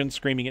Prigozhin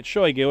screaming at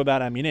Shoigu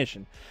about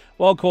ammunition,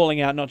 while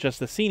calling out not just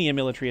the senior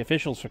military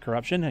officials for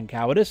corruption and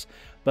cowardice,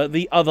 but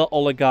the other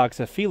oligarchs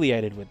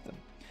affiliated with them.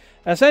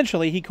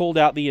 Essentially, he called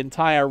out the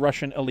entire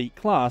Russian elite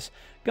class,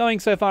 going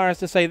so far as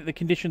to say that the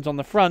conditions on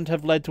the front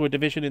have led to a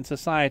division in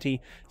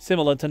society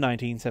similar to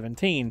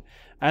 1917,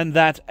 and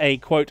that a,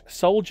 quote,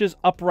 soldiers'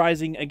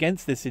 uprising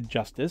against this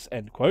injustice,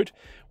 end quote,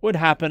 would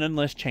happen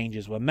unless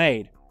changes were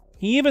made.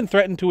 He even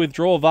threatened to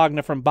withdraw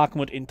Wagner from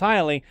Bakhmut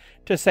entirely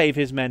to save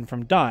his men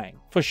from dying,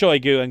 for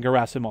Shoigu and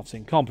Gerasimov's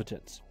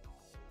incompetence.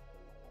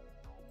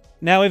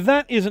 Now, if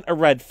that isn't a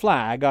red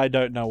flag, I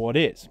don't know what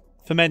is.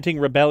 Fomenting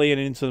rebellion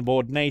and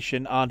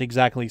insubordination aren't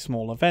exactly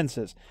small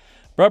offences,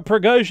 but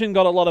Prigozhin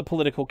got a lot of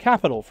political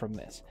capital from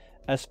this,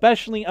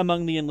 especially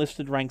among the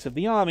enlisted ranks of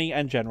the army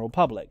and general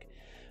public,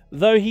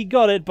 though he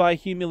got it by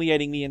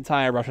humiliating the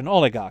entire Russian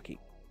oligarchy.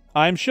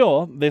 I'm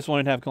sure this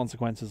won't have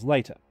consequences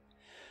later.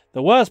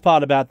 The worst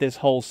part about this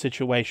whole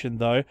situation,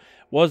 though,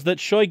 was that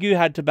Shoigu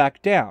had to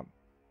back down.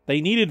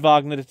 They needed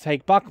Wagner to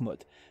take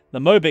Bakhmut. The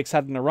Mobiks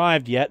hadn't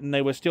arrived yet, and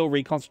they were still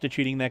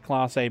reconstituting their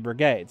Class A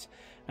brigades,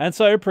 and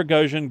so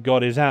Prigozhin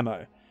got his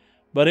ammo.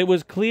 But it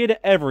was clear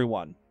to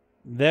everyone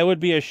there would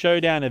be a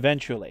showdown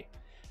eventually,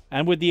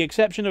 and with the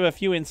exception of a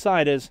few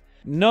insiders,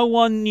 no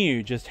one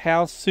knew just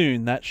how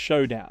soon that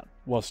showdown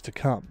was to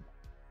come.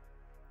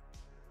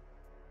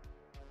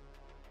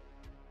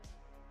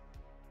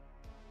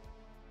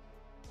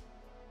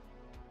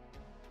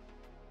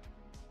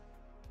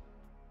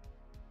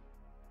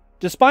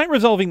 Despite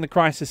resolving the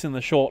crisis in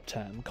the short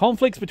term,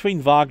 conflicts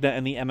between Wagner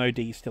and the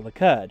MOD still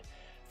occurred.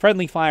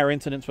 Friendly fire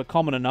incidents were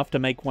common enough to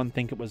make one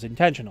think it was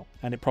intentional,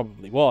 and it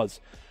probably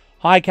was.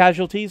 High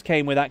casualties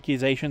came with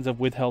accusations of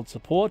withheld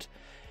support.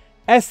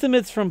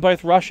 Estimates from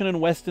both Russian and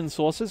Western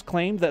sources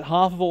claimed that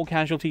half of all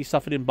casualties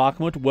suffered in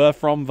Bakhmut were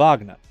from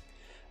Wagner.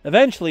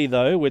 Eventually,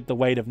 though, with the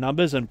weight of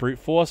numbers and brute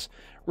force,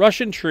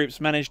 Russian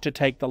troops managed to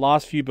take the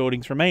last few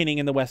buildings remaining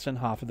in the western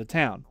half of the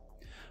town.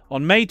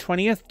 On May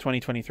 20th,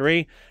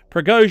 2023,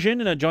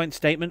 Prigozhin, in a joint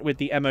statement with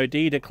the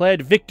MOD,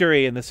 declared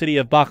victory in the city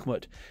of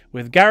Bakhmut,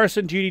 with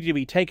garrison duty to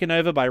be taken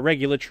over by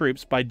regular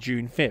troops by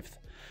June 5th.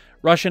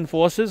 Russian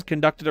forces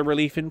conducted a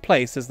relief in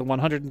place as the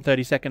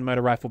 132nd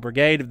Motor Rifle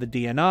Brigade of the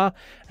DNR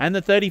and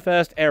the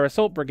 31st Air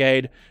Assault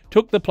Brigade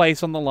took the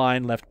place on the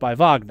line left by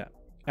Wagner.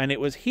 And it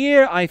was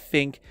here, I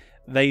think,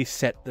 they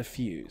set the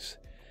fuse.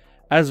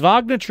 As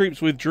Wagner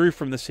troops withdrew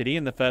from the city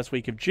in the first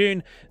week of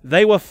June,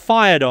 they were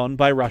fired on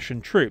by Russian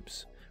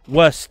troops.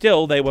 Worse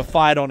still, they were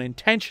fired on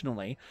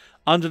intentionally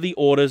under the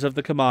orders of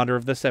the commander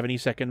of the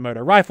 72nd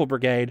Motor Rifle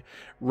Brigade,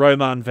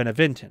 Roman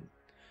Venevitin.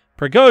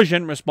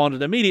 Prigozhin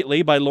responded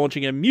immediately by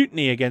launching a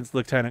mutiny against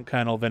Lieutenant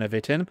Colonel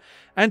Venevitin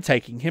and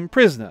taking him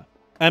prisoner,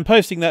 and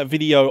posting that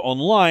video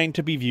online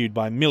to be viewed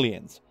by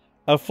millions.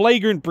 A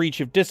flagrant breach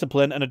of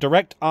discipline and a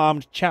direct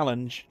armed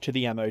challenge to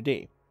the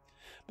MOD.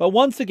 But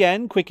once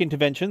again, quick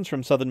interventions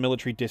from Southern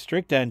Military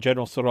District and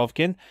General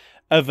Surovkin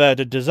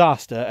averted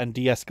disaster and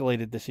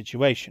de-escalated the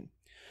situation.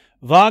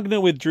 Wagner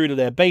withdrew to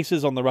their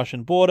bases on the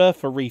Russian border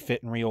for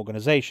refit and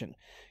reorganization,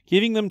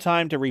 giving them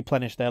time to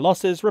replenish their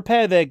losses,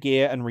 repair their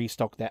gear, and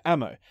restock their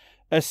ammo,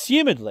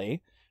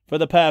 assumedly for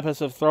the purpose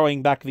of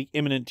throwing back the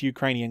imminent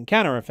Ukrainian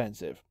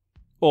counteroffensive.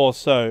 Or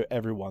so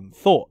everyone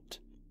thought.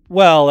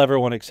 Well,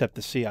 everyone except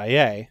the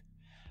CIA.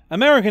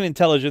 American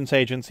intelligence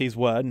agencies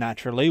were,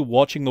 naturally,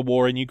 watching the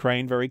war in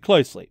Ukraine very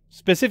closely,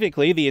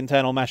 specifically the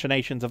internal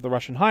machinations of the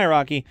Russian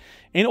hierarchy,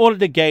 in order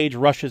to gauge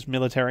Russia's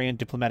military and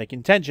diplomatic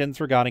intentions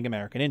regarding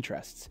American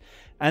interests,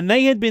 and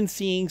they had been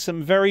seeing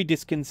some very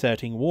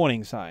disconcerting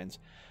warning signs.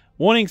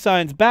 Warning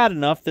signs bad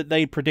enough that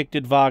they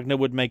predicted Wagner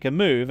would make a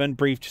move and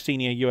briefed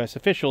senior US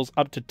officials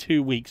up to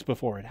 2 weeks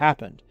before it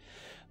happened.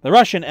 The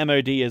Russian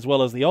MOD as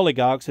well as the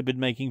oligarchs had been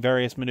making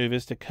various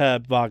maneuvers to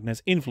curb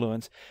Wagner's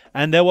influence,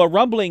 and there were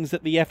rumblings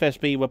that the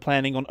FSB were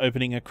planning on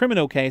opening a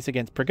criminal case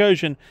against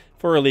Prigozhin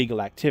for illegal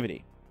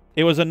activity.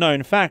 It was a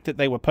known fact that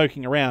they were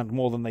poking around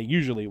more than they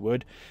usually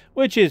would,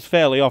 which is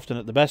fairly often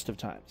at the best of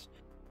times.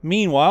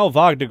 Meanwhile,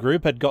 Wagner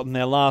Group had gotten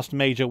their last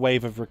major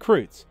wave of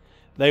recruits.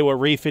 They were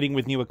refitting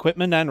with new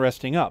equipment and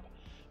resting up.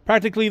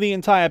 Practically the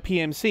entire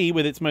PMC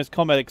with its most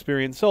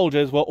combat-experienced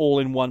soldiers were all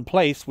in one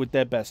place with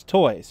their best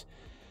toys.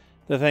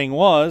 The thing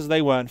was,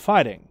 they weren't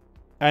fighting,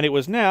 and it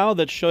was now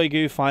that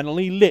Shoigu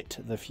finally lit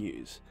the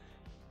fuse.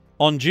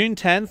 On June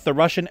 10th, the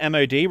Russian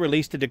MOD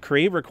released a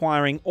decree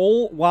requiring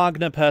all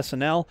Wagner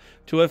personnel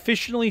to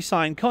officially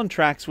sign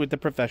contracts with the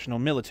professional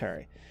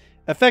military,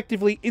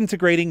 effectively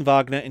integrating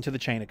Wagner into the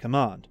chain of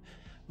command.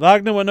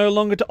 Wagner were no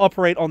longer to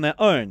operate on their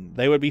own,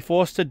 they would be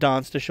forced to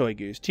dance to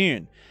Shoigu's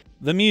tune.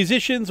 The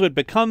musicians would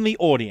become the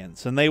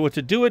audience, and they were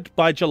to do it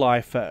by July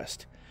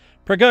 1st.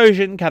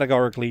 Prigozhin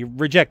categorically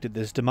rejected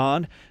this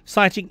demand,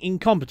 citing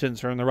incompetence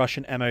from the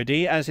Russian MOD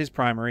as his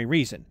primary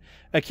reason,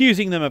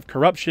 accusing them of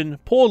corruption,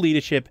 poor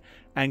leadership,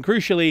 and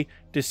crucially,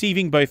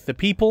 deceiving both the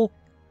people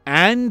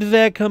and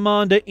their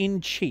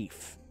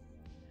commander-in-chief.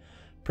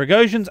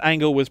 Prigozhin's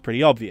angle was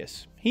pretty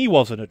obvious. He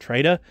wasn't a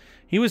traitor.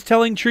 He was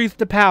telling truth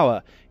to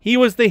power. He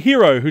was the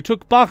hero who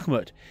took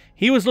Bakhmut.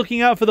 He was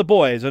looking out for the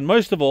boys, and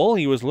most of all,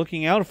 he was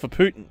looking out for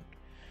Putin.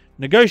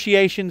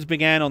 Negotiations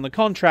began on the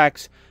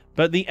contracts,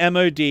 but the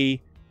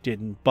MOD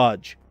didn't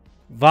budge.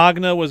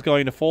 Wagner was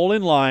going to fall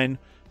in line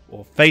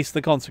or face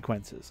the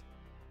consequences.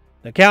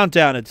 The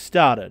countdown had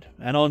started,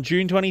 and on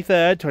June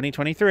 23rd,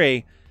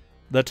 2023,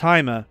 the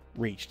timer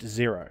reached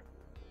 0.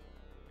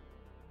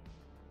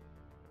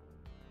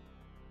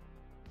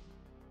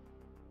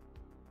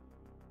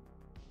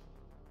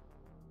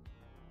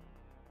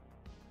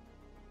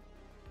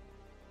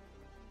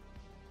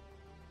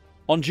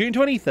 On June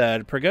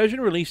 23rd, Prigozhin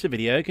released a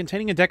video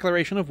containing a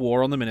declaration of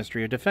war on the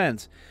Ministry of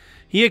Defense.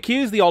 He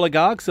accused the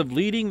oligarchs of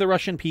leading the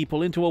Russian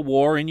people into a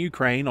war in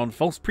Ukraine on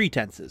false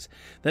pretenses,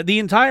 that the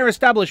entire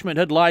establishment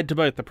had lied to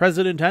both the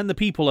president and the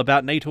people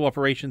about NATO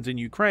operations in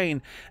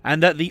Ukraine,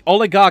 and that the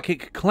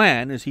oligarchic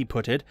clan, as he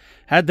put it,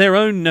 had their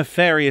own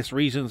nefarious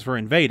reasons for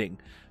invading,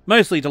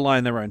 mostly to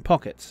line their own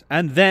pockets,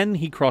 and then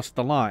he crossed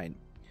the line.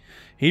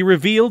 He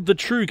revealed the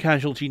true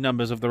casualty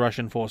numbers of the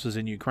Russian forces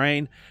in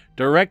Ukraine,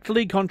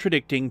 directly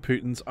contradicting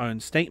Putin's own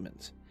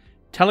statements.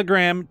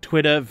 Telegram,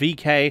 Twitter,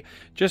 VK,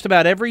 just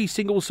about every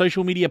single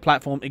social media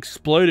platform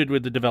exploded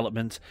with the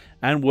developments,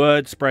 and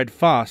word spread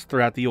fast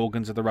throughout the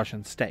organs of the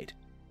Russian state.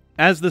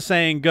 As the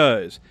saying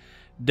goes,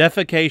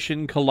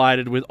 defecation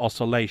collided with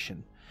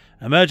oscillation.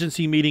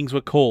 Emergency meetings were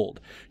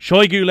called.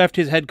 Shoigu left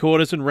his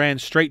headquarters and ran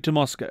straight to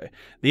Moscow.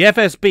 The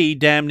FSB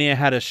damn near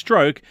had a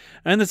stroke,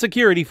 and the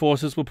security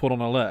forces were put on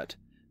alert.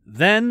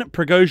 Then,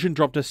 Prigozhin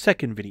dropped a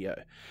second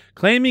video,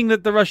 claiming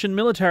that the Russian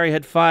military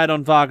had fired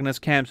on Wagner's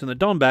camps in the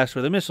Donbass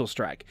with a missile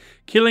strike,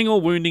 killing or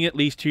wounding at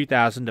least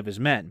 2,000 of his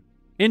men.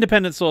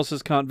 Independent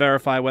sources can't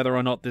verify whether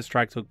or not this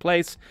strike took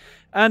place,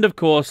 and of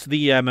course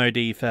the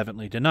MOD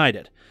fervently denied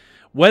it.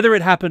 Whether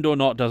it happened or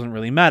not doesn't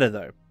really matter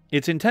though.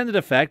 Its intended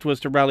effect was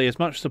to rally as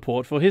much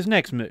support for his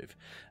next move,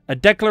 a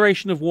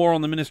declaration of war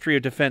on the Ministry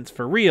of Defense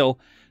for real,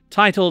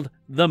 titled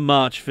The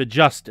March for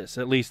Justice,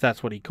 at least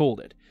that's what he called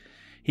it.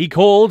 He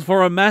called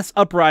for a mass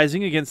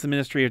uprising against the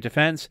Ministry of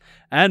Defense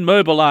and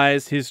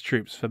mobilized his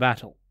troops for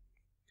battle.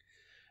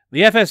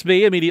 The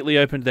FSB immediately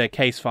opened their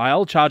case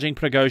file, charging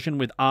Prigozhin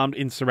with armed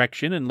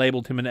insurrection and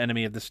labeled him an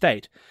enemy of the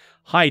state.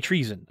 High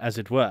treason, as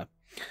it were.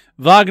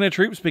 Wagner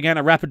troops began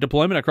a rapid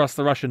deployment across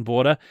the Russian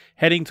border,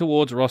 heading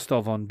towards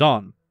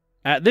Rostov-on-Don.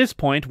 At this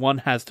point, one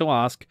has to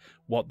ask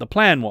what the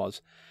plan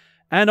was.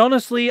 And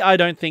honestly, I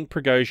don't think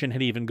Prigozhin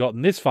had even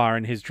gotten this far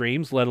in his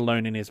dreams, let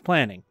alone in his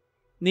planning.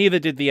 Neither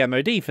did the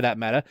MOD, for that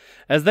matter,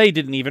 as they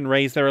didn't even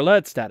raise their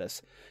alert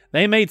status.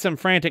 They made some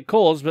frantic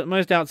calls, but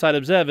most outside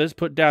observers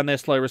put down their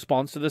slow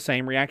response to the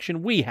same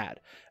reaction we had.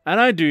 And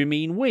I do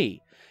mean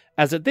we.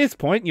 As at this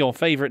point, your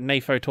favourite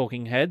NAFO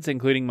talking heads,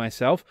 including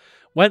myself,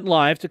 went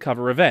live to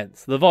cover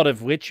events, the VOD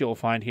of which you'll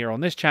find here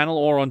on this channel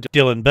or on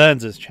Dylan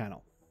Burns'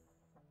 channel.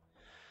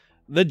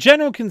 The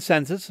general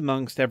consensus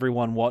amongst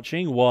everyone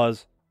watching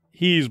was,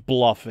 he's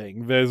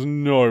bluffing, there's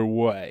no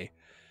way.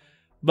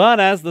 But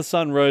as the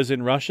sun rose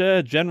in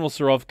Russia, General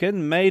Surovikin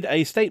made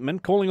a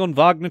statement calling on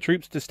Wagner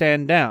troops to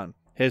stand down,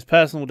 his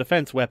personal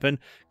defense weapon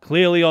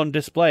clearly on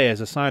display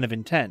as a sign of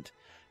intent.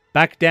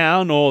 Back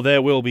down or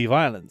there will be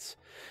violence.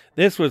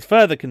 This was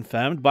further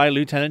confirmed by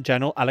Lieutenant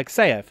General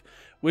Alexeyev,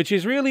 which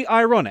is really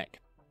ironic.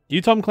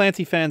 You Tom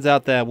Clancy fans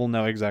out there will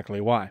know exactly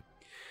why.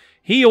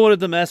 He ordered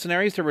the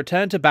mercenaries to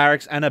return to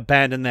barracks and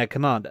abandon their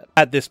commander.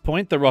 At this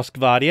point, the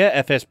Rosgvardia,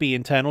 FSB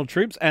internal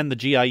troops, and the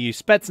GRU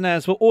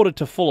Spetsnaz were ordered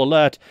to full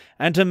alert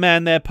and to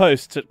man their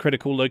posts at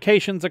critical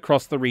locations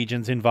across the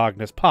regions in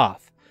Wagner's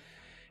path.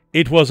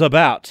 It was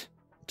about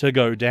to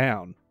go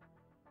down.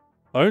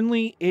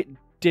 Only it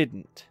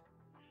didn't.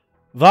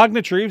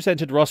 Wagner troops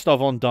entered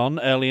Rostov-on-Don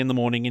early in the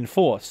morning in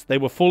force. They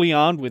were fully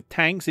armed with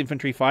tanks,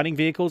 infantry fighting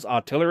vehicles,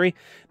 artillery.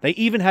 They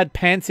even had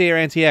Pantsir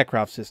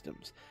anti-aircraft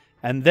systems.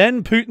 And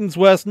then Putin's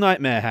worst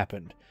nightmare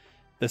happened.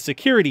 The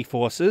security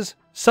forces,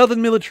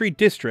 Southern Military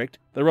District,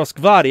 the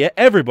Rosgvardia,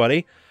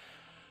 everybody,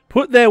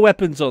 put their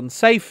weapons on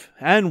safe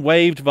and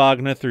waved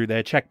Wagner through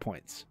their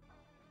checkpoints.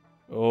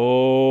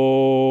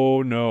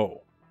 Oh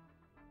no.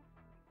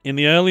 In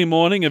the early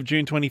morning of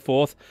June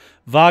 24th,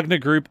 Wagner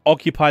Group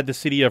occupied the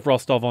city of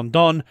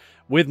Rostov-on-Don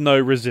with no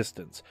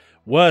resistance.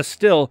 Worse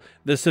still,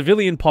 the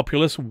civilian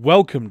populace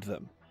welcomed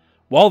them.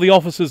 While the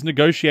officers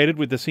negotiated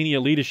with the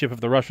senior leadership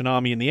of the Russian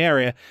army in the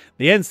area,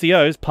 the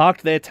NCOs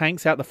parked their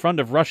tanks out the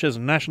front of Russia's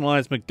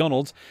nationalized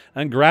McDonald's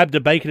and grabbed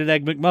a bacon and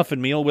egg McMuffin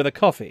meal with a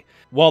coffee,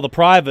 while the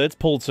privates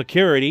pulled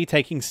security,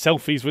 taking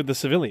selfies with the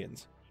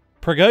civilians.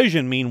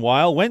 Prigozhin,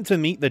 meanwhile, went to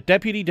meet the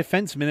Deputy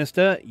Defense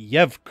Minister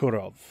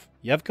Yevkurov,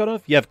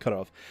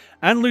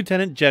 and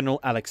Lieutenant General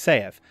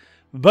Alexeyev,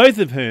 both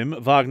of whom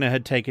Wagner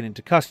had taken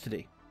into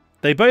custody.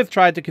 They both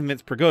tried to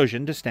convince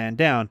Prigozhin to stand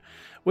down,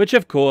 which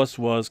of course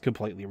was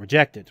completely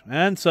rejected,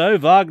 and so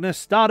Wagner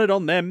started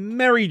on their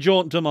merry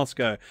jaunt to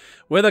Moscow,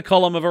 with a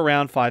column of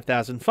around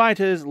 5,000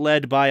 fighters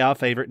led by our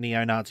favourite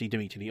neo-Nazi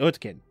Dmitry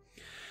Utkin.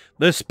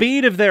 The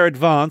speed of their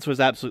advance was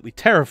absolutely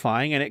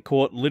terrifying, and it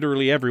caught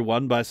literally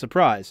everyone by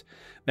surprise.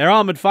 Their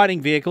armoured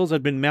fighting vehicles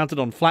had been mounted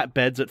on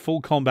flatbeds at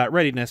full combat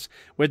readiness,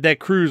 with their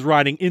crews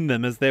riding in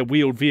them as their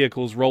wheeled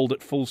vehicles rolled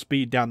at full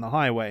speed down the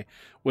highway,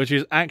 which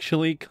is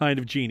actually kind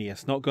of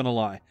genius, not gonna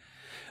lie.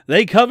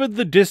 They covered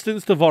the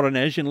distance to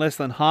Voronezh in less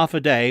than half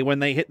a day when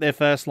they hit their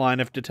first line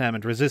of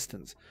determined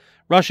resistance.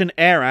 Russian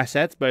air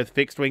assets, both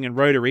fixed-wing and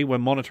rotary, were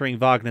monitoring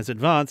Wagner's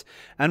advance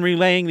and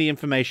relaying the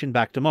information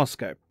back to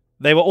Moscow.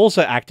 They were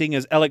also acting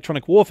as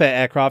electronic warfare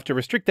aircraft to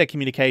restrict their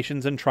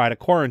communications and try to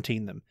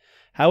quarantine them.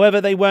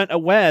 However, they weren't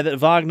aware that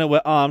Wagner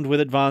were armed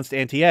with advanced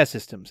anti-air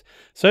systems,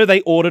 so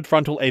they ordered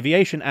frontal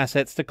aviation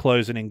assets to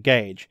close and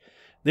engage.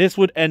 This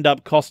would end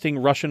up costing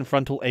Russian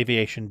frontal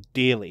aviation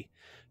dearly.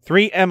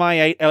 3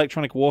 Mi-8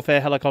 electronic warfare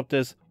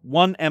helicopters,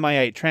 1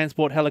 Mi-8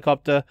 transport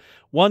helicopter,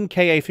 1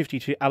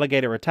 Ka-52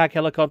 Alligator attack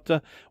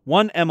helicopter,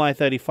 1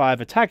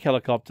 Mi-35 attack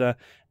helicopter,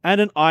 and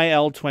an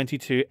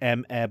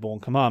Il-22M airborne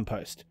command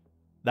post.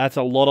 That's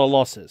a lot of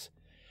losses.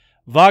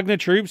 Wagner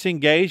troops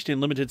engaged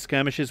in limited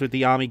skirmishes with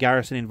the army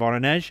garrison in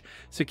Voronezh,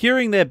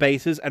 securing their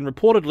bases and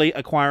reportedly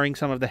acquiring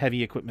some of the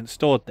heavy equipment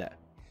stored there.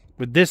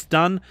 With this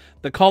done,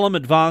 the column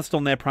advanced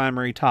on their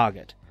primary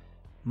target,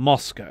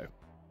 Moscow.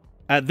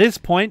 At this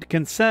point,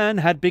 concern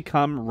had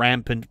become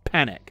rampant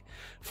panic.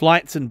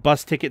 Flights and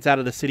bus tickets out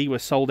of the city were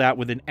sold out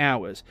within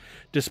hours,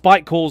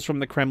 despite calls from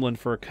the Kremlin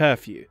for a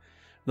curfew.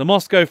 The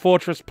Moscow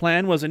Fortress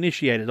Plan was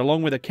initiated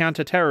along with a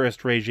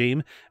counter-terrorist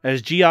regime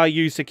as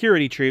GRU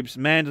security troops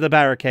manned the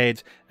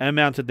barricades and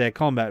mounted their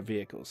combat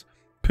vehicles.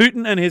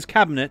 Putin and his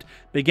cabinet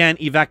began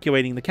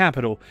evacuating the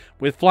capital,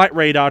 with flight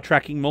radar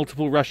tracking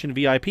multiple Russian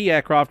VIP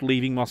aircraft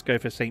leaving Moscow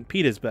for St.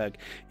 Petersburg,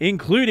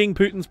 including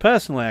Putin's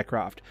personal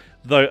aircraft,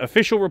 though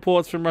official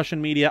reports from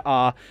Russian media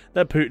are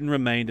that Putin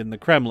remained in the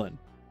Kremlin.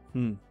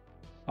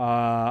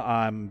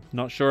 I'm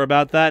not sure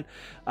about that.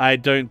 I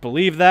don't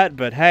believe that,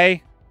 but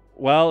hey,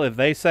 well, if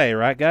they say,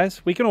 right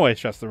guys? We can always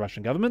trust the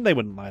Russian government, they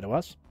wouldn't lie to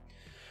us.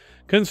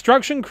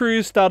 Construction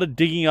crews started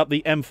digging up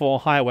the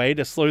M4 highway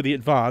to slow the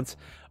advance,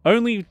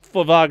 only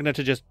for Wagner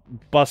to just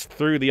bust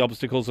through the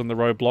obstacles and the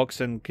roadblocks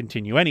and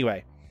continue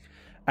anyway.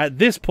 At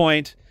this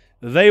point,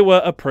 they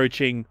were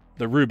approaching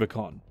the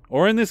Rubicon,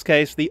 or in this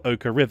case, the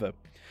Oka River.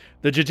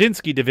 The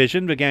Dzerzhinsky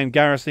division began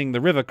garrisoning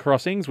the river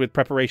crossings with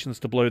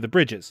preparations to blow the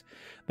bridges.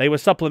 They were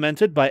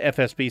supplemented by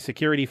FSB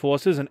security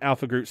forces and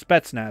Alpha Group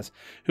Spetsnaz,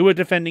 who were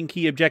defending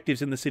key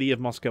objectives in the city of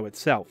Moscow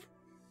itself.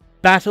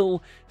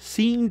 Battle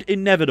seemed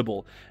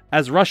inevitable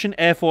as Russian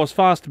Air Force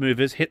fast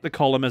movers hit the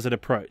column as it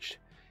approached.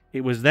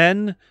 It was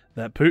then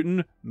that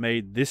Putin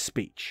made this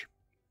speech.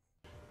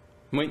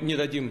 Мы не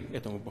дадим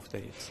этому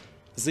повториться.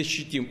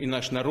 Защитим и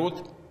наш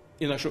народ,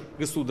 и нашу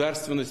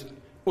государственность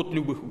от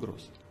любых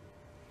угроз.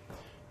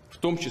 В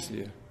том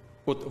числе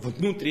от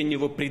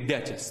внутреннего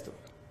предательства.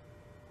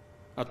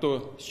 А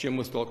то, с чем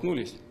мы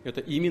столкнулись, это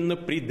именно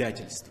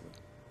предательство.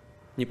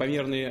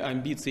 Непомерные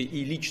амбиции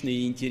и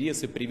личные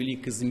интересы привели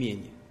к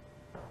измене.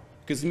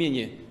 К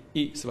измене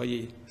и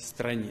своей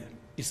стране,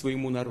 и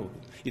своему народу,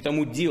 и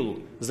тому делу,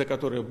 за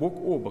которое бок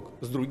о бок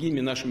с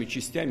другими нашими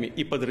частями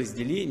и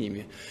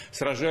подразделениями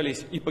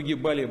сражались и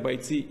погибали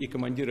бойцы и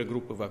командиры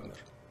группы «Вагнер».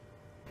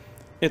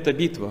 Эта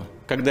битва,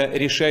 когда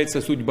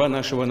решается судьба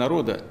нашего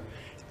народа,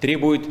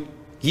 требует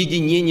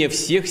единения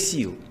всех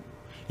сил,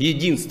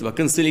 единства,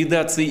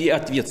 консолидации и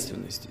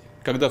ответственности,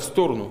 когда в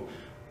сторону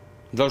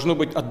должно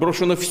быть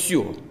отброшено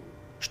все,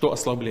 что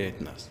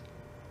ослабляет нас.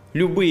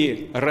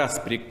 Любые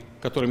распри,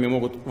 которыми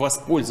могут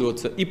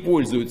воспользоваться и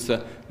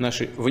пользуются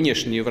наши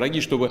внешние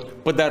враги, чтобы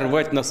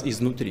подорвать нас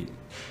изнутри.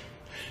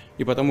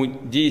 И потому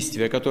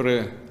действия,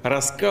 которые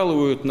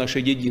раскалывают наше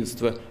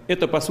единство,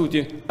 это, по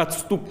сути,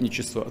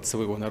 отступничество от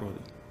своего народа,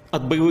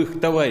 от боевых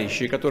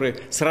товарищей, которые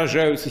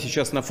сражаются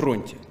сейчас на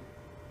фронте.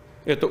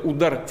 Это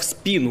удар в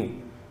спину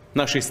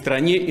нашей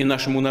стране и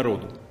нашему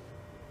народу.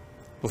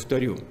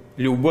 Повторю,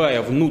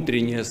 любая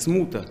внутренняя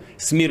смута –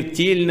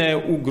 смертельная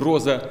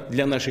угроза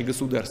для нашей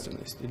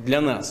государственности,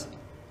 для нас,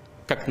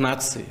 как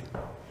нации.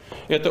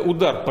 Это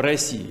удар по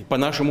России, по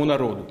нашему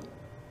народу.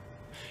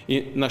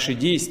 И наши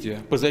действия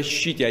по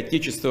защите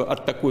Отечества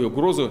от такой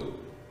угрозы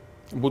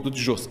будут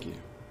жесткие.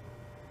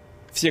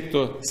 Все,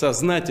 кто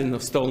сознательно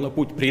встал на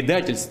путь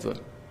предательства,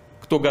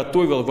 кто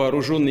готовил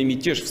вооруженный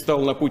мятеж,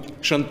 встал на путь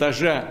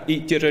шантажа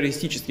и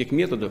террористических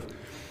методов,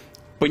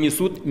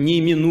 понесут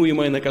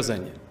неименуемое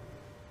наказание.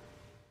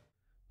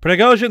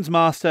 Prigozhin's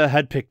master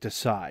had picked a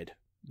side.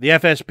 The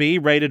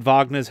FSB raided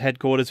Wagner's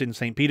headquarters in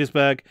St.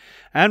 Petersburg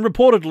and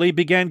reportedly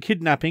began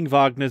kidnapping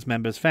Wagner's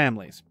members'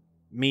 families.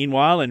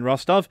 Meanwhile, in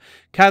Rostov,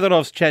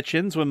 Kadyrov's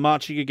Chechens were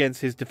marching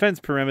against his defense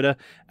perimeter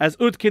as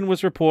Utkin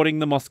was reporting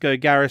the Moscow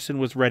garrison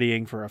was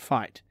readying for a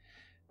fight.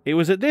 It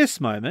was at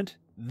this moment,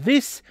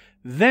 this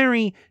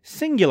very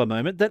singular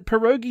moment, that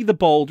Pierogi the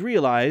Bald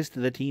realized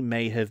that he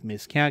may have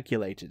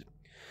miscalculated.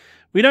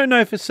 We don't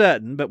know for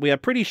certain, but we are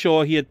pretty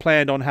sure he had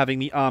planned on having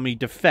the army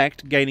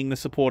defect, gaining the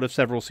support of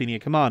several senior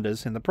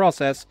commanders in the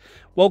process,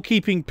 while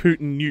keeping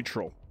Putin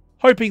neutral,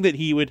 hoping that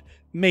he would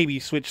maybe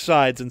switch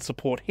sides and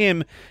support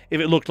him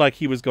if it looked like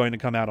he was going to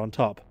come out on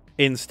top.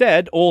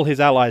 Instead, all his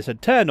allies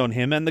had turned on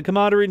him, and the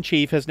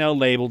commander-in-chief has now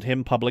labelled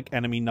him public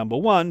enemy number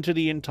one to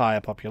the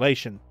entire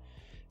population.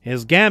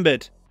 His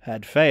gambit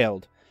had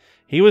failed.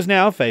 He was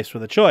now faced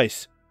with a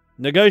choice: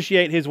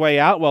 negotiate his way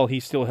out while he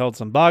still held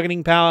some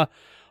bargaining power,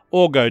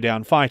 or go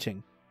down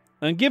fighting.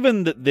 And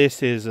given that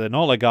this is an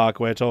oligarch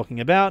we're talking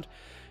about,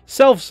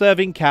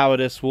 self-serving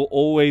cowardice will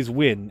always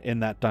win in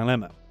that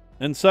dilemma.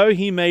 And so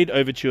he made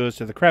overtures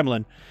to the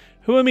Kremlin,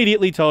 who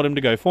immediately told him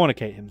to go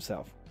fornicate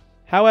himself.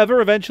 However,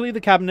 eventually the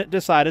cabinet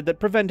decided that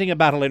preventing a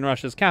battle in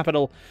Russia's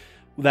capital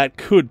that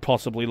could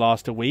possibly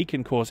last a week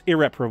and cause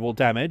irreparable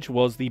damage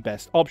was the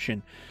best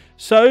option.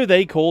 So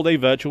they called a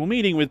virtual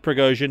meeting with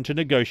Prigozhin to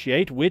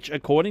negotiate, which,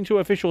 according to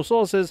official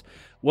sources,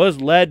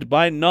 was led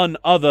by none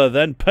other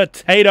than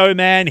Potato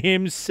Man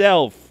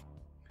himself,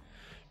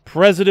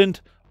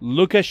 President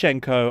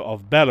Lukashenko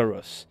of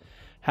Belarus.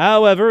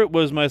 However, it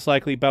was most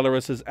likely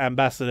Belarus's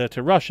ambassador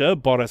to Russia,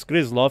 Boris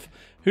Gryzlov,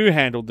 who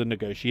handled the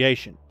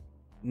negotiation.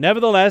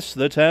 Nevertheless,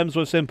 the terms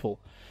were simple.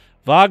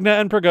 Wagner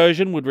and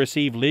Prigozhin would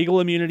receive legal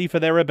immunity for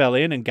their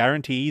rebellion and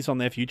guarantees on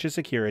their future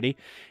security.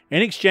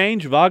 In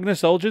exchange, Wagner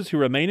soldiers who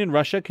remain in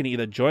Russia can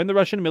either join the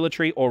Russian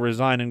military or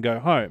resign and go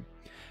home.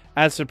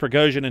 As for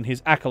Prigozhin and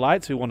his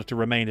acolytes who wanted to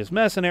remain as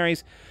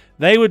mercenaries,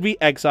 they would be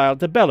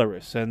exiled to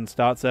Belarus and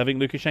start serving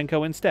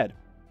Lukashenko instead.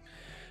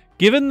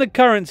 Given the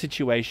current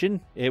situation,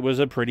 it was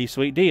a pretty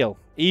sweet deal.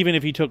 Even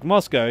if he took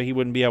Moscow, he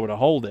wouldn't be able to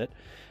hold it.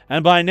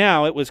 And by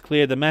now, it was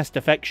clear the mass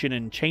defection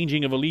and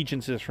changing of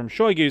allegiances from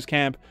Shoigu's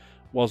camp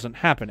wasn't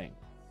happening.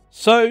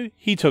 So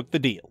he took the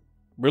deal,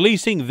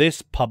 releasing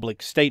this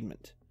public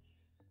statement.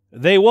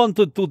 They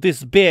wanted to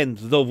disband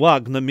the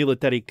Wagner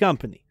military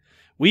company.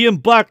 We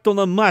embarked on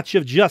a march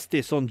of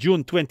justice on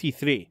June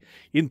 23.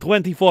 In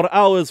 24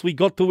 hours, we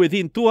got to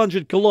within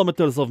 200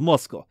 kilometers of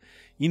Moscow.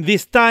 In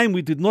this time,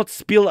 we did not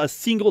spill a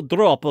single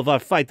drop of our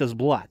fighters'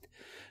 blood.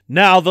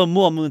 Now the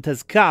moment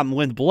has come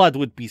when blood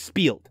would be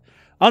spilled.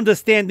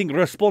 Understanding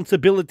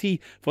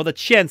responsibility for the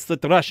chance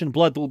that Russian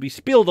blood will be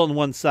spilled on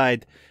one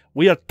side,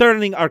 we are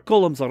turning our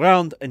columns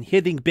around and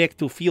heading back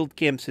to field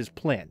camps as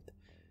planned.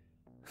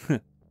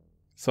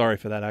 Sorry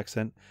for that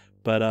accent,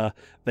 but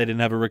they didn't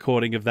have a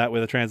recording of that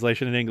with a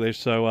translation in English,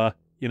 so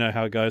you know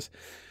how it goes.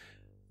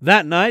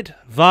 That night,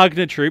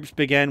 Wagner troops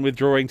began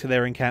withdrawing to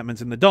their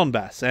encampments in the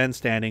Donbass and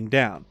standing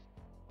down.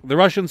 The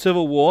Russian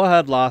Civil War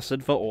had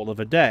lasted for all of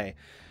a day,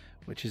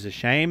 which is a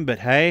shame, but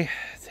hey,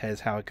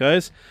 here's how it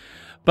goes.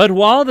 But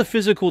while the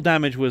physical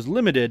damage was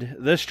limited,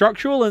 the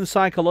structural and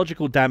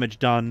psychological damage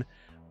done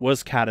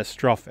was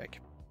catastrophic.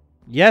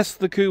 Yes,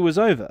 the coup was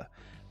over,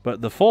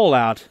 but the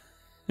fallout...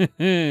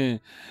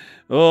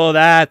 oh,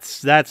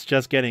 that's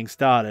just getting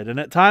started. And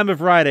at time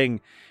of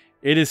writing,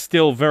 it is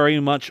still very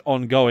much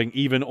ongoing,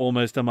 even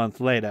almost a month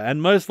later,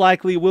 and most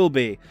likely will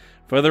be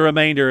for the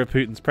remainder of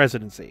Putin's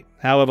presidency,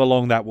 however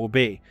long that will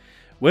be,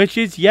 which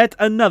is yet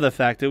another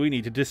factor we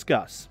need to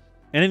discuss.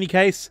 In any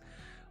case,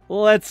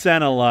 let's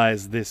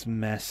analyze this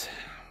mess.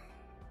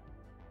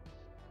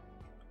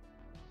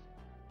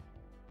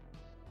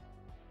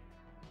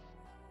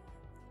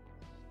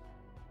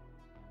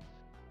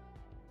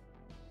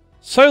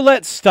 So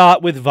let's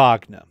start with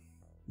Wagner.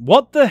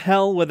 What the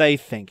hell were they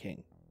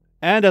thinking?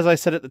 And as I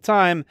said at the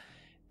time,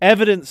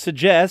 evidence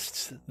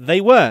suggests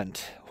they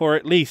weren't, or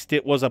at least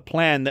it was a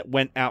plan that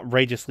went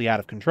outrageously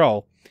out of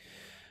control.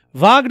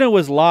 Wagner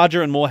was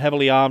larger and more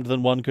heavily armed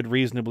than one could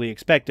reasonably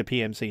expect a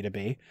PMC to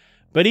be,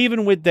 but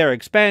even with their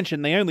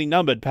expansion they only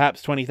numbered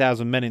perhaps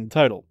 20,000 men in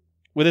total,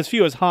 with as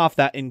few as half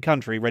that in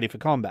country ready for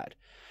combat.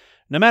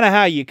 No matter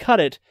how you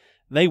cut it,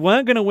 they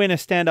weren't going to win a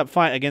stand-up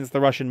fight against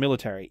the Russian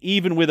military,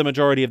 even with a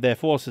majority of their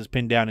forces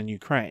pinned down in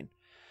Ukraine.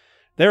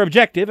 Their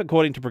objective,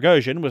 according to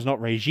Prigozhin, was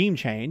not regime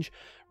change,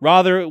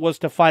 rather it was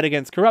to fight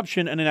against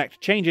corruption and enact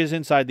changes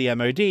inside the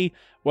MOD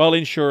while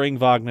ensuring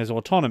Wagner's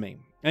autonomy.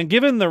 And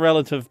given the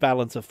relative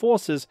balance of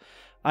forces,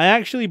 I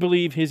actually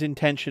believe his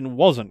intention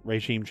wasn't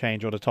regime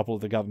change or to topple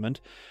the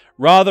government,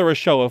 rather a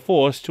show of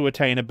force to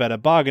attain a better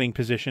bargaining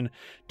position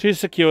to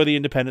secure the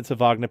independence of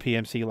Wagner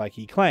PMC like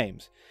he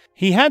claims.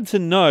 He had to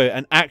know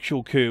an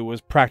actual coup was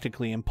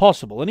practically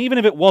impossible, and even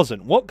if it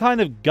wasn't, what kind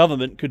of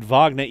government could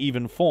Wagner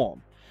even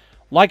form?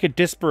 Like a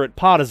disparate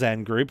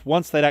partisan group,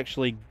 once they'd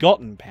actually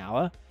gotten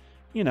power,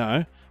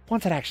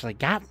 once they'd actually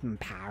gotten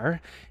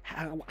power,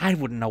 I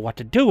wouldn't know what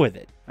to do with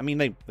it. I mean,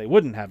 they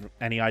wouldn't have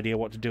any idea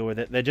what to do with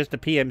it. They're just a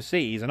PMC.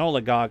 He's an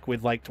oligarch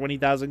with like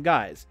 20,000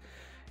 guys.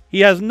 He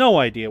has no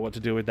idea what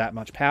to do with that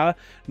much power,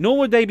 nor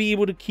would they be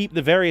able to keep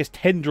the various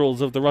tendrils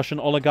of the Russian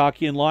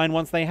oligarchy in line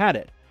once they had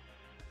it.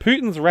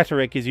 Putin's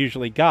rhetoric is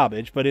usually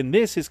garbage, but in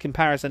this, his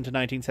comparison to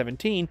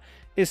 1917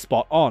 is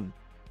spot on.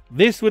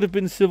 This would have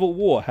been civil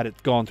war had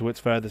it gone to its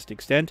furthest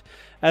extent,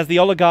 as the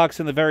oligarchs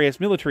in the various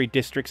military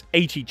districts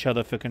ate each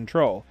other for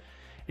control.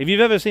 If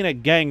you've ever seen a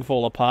gang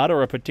fall apart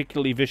or a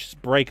particularly vicious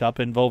breakup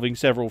involving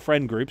several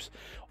friend groups,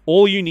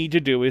 all you need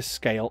to do is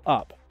scale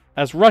up.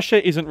 As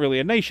Russia isn't really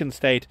a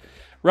nation-state,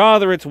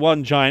 rather it's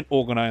one giant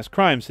organized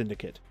crime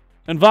syndicate.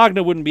 And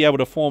Wagner wouldn't be able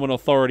to form an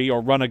authority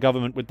or run a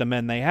government with the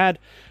men they had,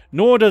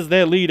 nor does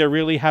their leader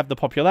really have the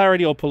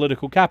popularity or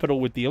political capital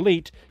with the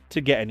elite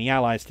to get any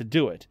allies to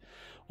do it.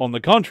 On the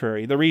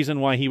contrary, the reason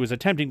why he was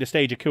attempting to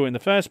stage a coup in the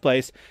first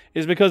place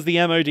is because the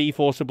MOD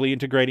forcibly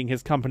integrating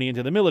his company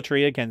into the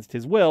military against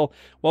his will,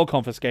 while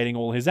confiscating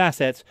all his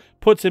assets,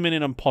 puts him in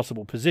an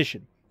impossible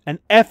position. An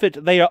effort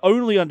they are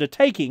only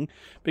undertaking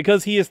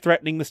because he is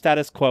threatening the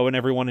status quo and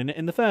everyone in it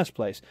in the first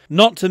place.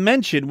 Not to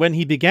mention, when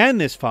he began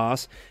this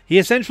farce, he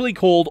essentially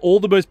called all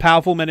the most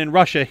powerful men in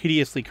Russia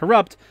hideously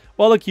corrupt,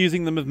 while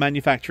accusing them of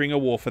manufacturing a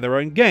war for their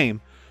own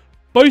game.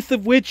 Both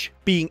of which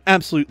being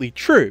absolutely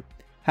true.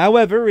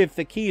 However, if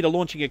the key to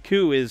launching a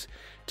coup is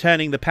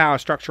turning the power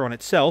structure on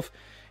itself,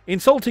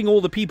 insulting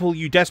all the people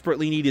you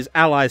desperately need as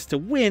allies to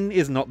win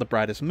is not the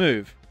brightest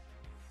move.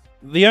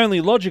 The only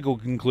logical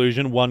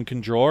conclusion one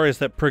can draw is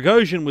that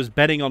Prigozhin was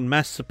betting on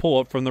mass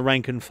support from the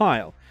rank and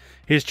file.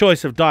 His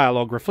choice of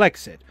dialogue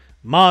reflects it.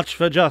 March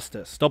for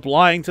justice, stop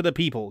lying to the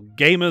people,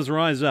 gamers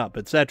rise up,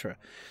 etc.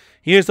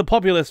 He is the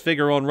populist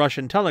figure on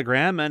Russian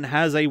Telegram and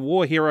has a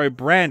war hero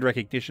brand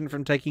recognition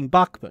from taking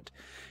Bakhmut.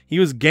 He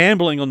was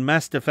gambling on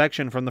mass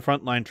defection from the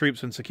frontline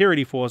troops and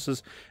security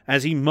forces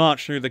as he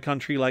marched through the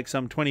country like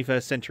some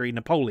 21st century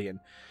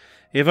Napoleon.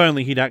 If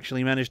only he'd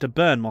actually managed to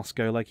burn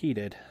Moscow like he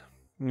did.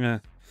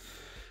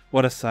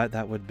 What a sight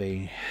that would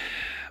be.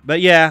 But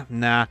yeah,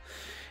 nah.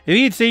 If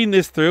he'd seen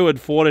this through and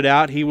fought it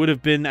out, he would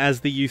have been, as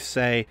the youth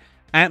say,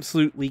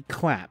 absolutely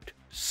clapped,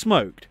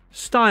 smoked,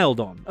 styled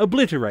on,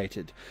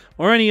 obliterated,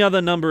 or any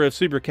other number of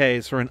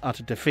sobriquets for an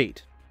utter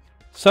defeat.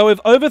 So if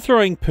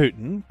overthrowing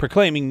Putin,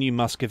 proclaiming New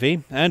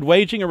Muscovy, and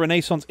waging a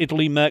Renaissance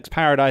Italy Merc's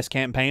Paradise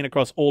campaign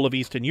across all of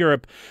Eastern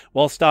Europe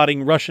while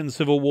starting Russian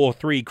Civil War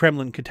III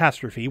Kremlin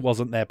catastrophe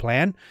wasn't their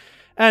plan,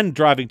 and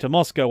driving to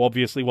Moscow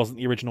obviously wasn't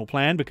the original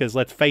plan because,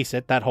 let's face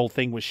it, that whole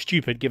thing was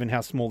stupid given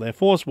how small their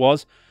force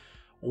was,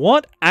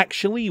 what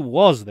actually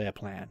was their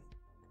plan?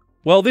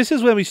 Well, this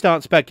is where we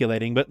start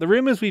speculating, but the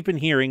rumours we've been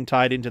hearing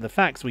tied into the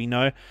facts we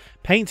know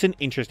paints an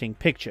interesting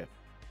picture.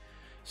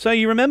 So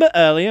you remember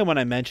earlier when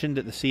I mentioned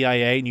that the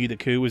CIA knew the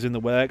coup was in the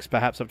works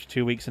perhaps up to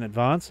 2 weeks in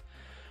advance?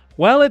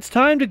 Well, it's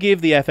time to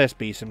give the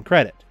FSB some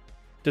credit.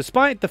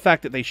 Despite the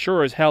fact that they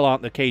sure as hell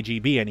aren't the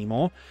KGB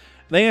anymore,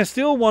 they are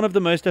still one of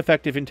the most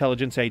effective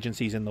intelligence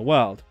agencies in the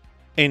world.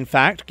 In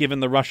fact, given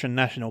the Russian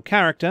national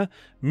character,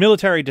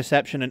 military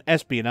deception and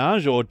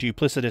espionage, or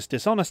duplicitous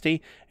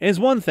dishonesty,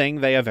 is one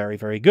thing they are very,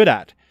 very good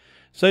at.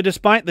 So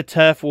despite the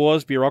turf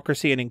wars,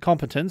 bureaucracy and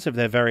incompetence of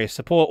their various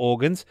support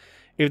organs,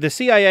 if the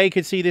CIA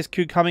could see this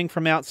coup coming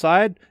from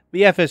outside,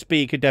 the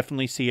FSB could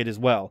definitely see it as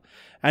well,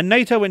 and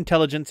NATO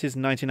intelligence is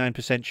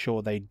 99%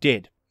 sure they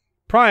did.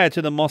 Prior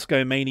to the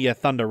Moscow Mania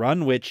Thunder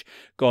Run, which,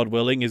 God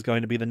willing, is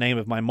going to be the name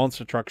of my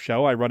monster truck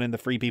show I run in the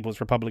Free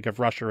People's Republic of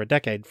Russia a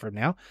decade from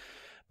now.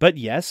 But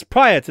yes,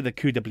 prior to the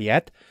coup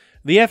d'État,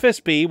 the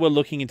FSB were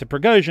looking into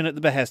Prigozhin at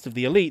the behest of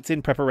the elites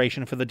in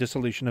preparation for the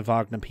dissolution of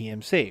Wagner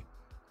PMC.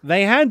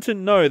 They had to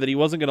know that he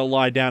wasn't going to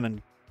lie down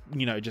and,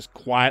 just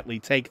quietly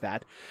take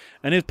that,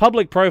 and his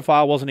public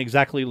profile wasn't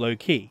exactly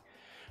low-key.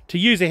 To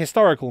use a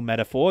historical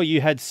metaphor,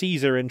 you had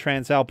Caesar in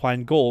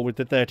Transalpine Gaul with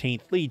the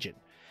 13th Legion.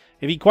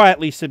 If he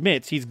quietly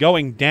submits, he's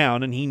going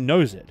down and he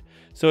knows it.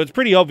 so it's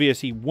pretty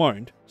obvious he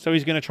won't, so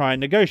he's going to try and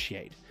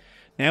negotiate.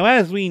 Now,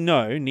 as we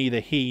know, neither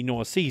he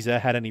nor Caesar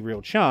had any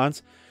real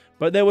chance,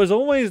 but there was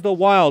always the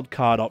wild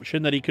card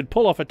option that he could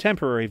pull off a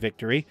temporary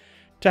victory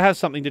to have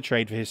something to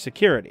trade for his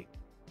security.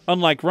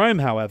 Unlike Rome,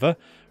 however,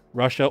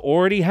 Russia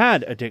already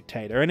had a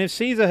dictator, and if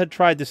Caesar had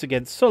tried this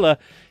against Sulla,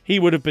 he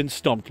would have been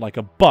stomped like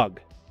a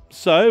bug.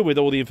 So, with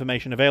all the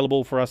information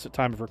available for us at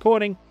time of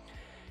recording,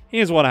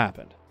 here's what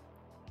happened.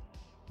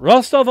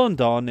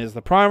 Rostov-on-Don is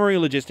the primary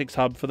logistics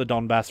hub for the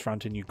Donbass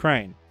front in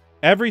Ukraine.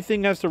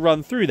 Everything has to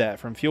run through there,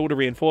 from fuel to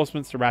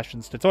reinforcements to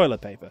rations to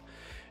toilet paper.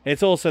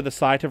 It's also the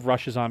site of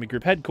Russia's Army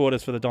Group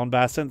headquarters for the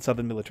Donbass and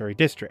Southern Military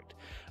District,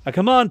 a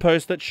command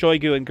post that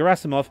Shoigu and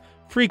Gerasimov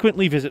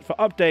frequently visit for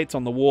updates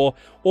on the war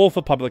or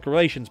for public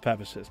relations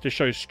purposes, to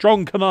show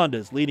strong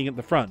commanders leading at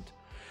the front.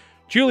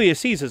 Julius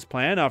Caesar's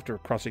plan, after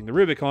crossing the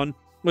Rubicon,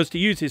 was to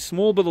use his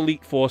small but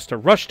elite force to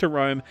rush to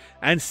Rome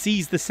and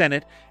seize the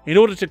Senate in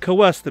order to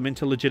coerce them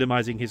into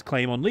legitimizing his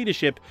claim on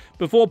leadership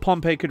before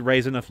Pompey could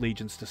raise enough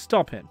legions to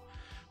stop him.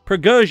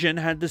 Prigozhin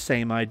had the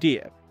same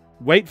idea.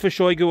 Wait for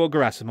Shoigu or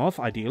Gerasimov,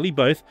 ideally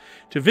both,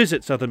 to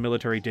visit Southern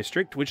Military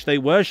District, which they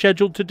were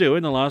scheduled to do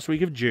in the last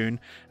week of June,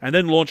 and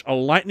then launch a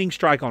lightning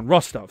strike on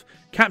Rostov,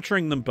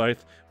 capturing them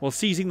both while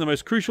seizing the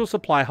most crucial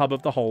supply hub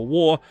of the whole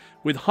war,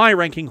 with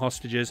high-ranking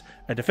hostages,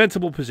 a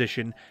defensible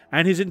position,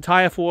 and his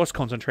entire force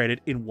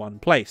concentrated in one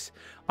place,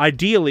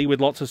 ideally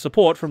with lots of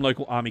support from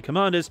local army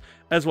commanders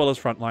as well as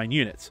frontline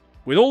units.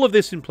 With all of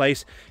this in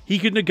place, he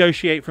could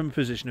negotiate from a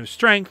position of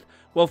strength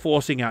while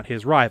forcing out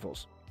his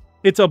rivals.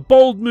 It's a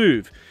bold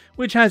move,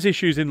 which has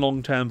issues in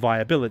long-term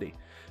viability,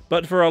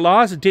 but for a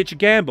last-ditch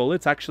gamble,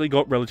 it's actually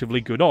got relatively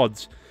good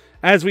odds.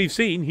 As we've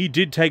seen, he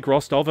did take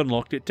Rostov and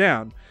locked it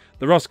down.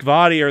 The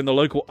Rosgvardia and the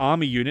local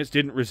army units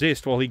didn't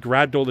resist while he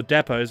grabbed all the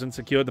depots and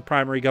secured the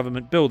primary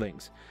government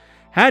buildings.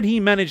 Had he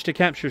managed to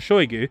capture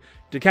Shoigu,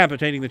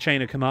 decapitating the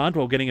chain of command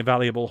while getting a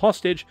valuable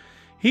hostage,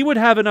 he would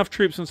have enough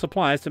troops and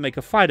supplies to make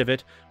a fight of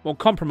it while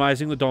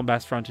compromising the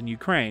Donbass front in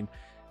Ukraine.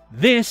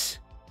 This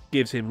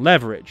gives him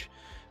leverage.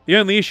 The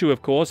only issue,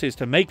 of course, is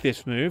to make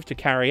this move, to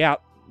carry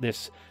out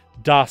this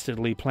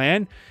dastardly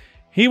plan,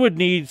 he would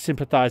need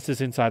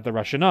sympathizers inside the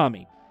Russian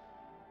army.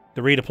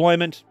 The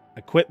redeployment,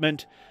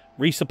 equipment,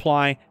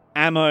 resupply,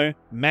 ammo,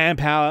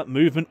 manpower,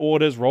 movement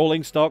orders,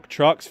 rolling stock,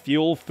 trucks,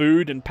 fuel,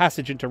 food, and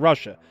passage into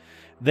Russia.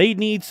 They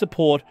need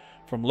support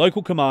from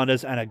local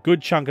commanders and a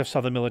good chunk of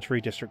Southern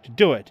Military District to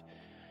do it,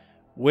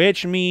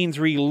 which means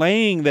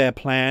relaying their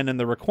plan and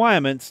the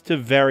requirements to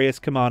various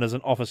commanders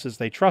and officers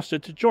they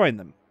trusted to join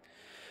them.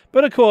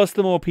 But of course,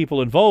 the more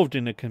people involved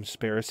in a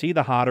conspiracy,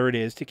 the harder it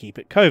is to keep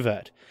it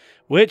covert,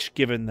 which,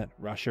 given that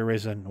Russia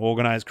is an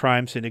organized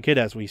crime syndicate,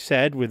 as we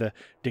said, with a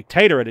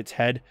dictator at its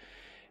head,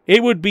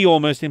 it would be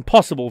almost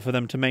impossible for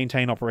them to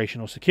maintain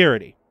operational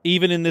security.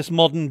 Even in this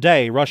modern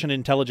day, Russian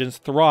intelligence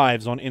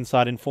thrives on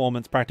inside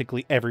informants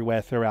practically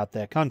everywhere throughout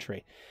their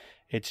country.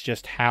 It's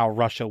just how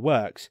Russia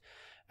works.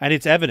 And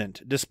it's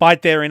evident,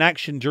 despite their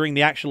inaction during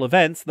the actual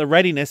events, the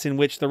readiness in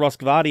which the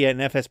Rosgvardia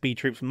and FSB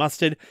troops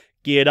mustered,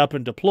 geared up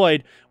and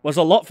deployed was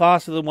a lot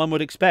faster than one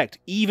would expect,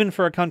 even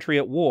for a country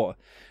at war,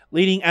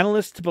 leading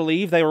analysts to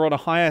believe they were on a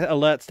higher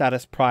alert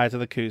status prior to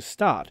the coup's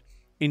start.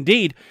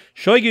 Indeed,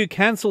 Shoigu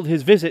cancelled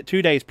his visit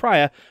 2 days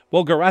prior,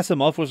 while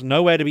Gerasimov was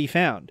nowhere to be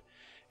found.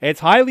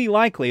 It's highly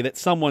likely that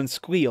someone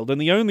squealed,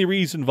 and the only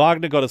reason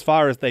Wagner got as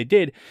far as they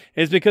did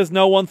is because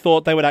no one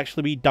thought they would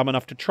actually be dumb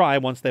enough to try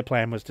once their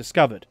plan was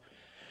discovered.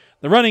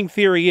 The running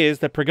theory is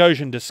that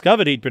Prigozhin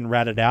discovered he'd been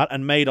ratted out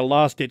and made a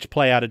last-ditch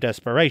play out of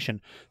desperation,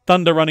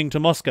 thunder running to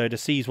Moscow to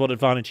seize what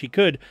advantage he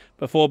could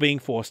before being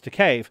forced to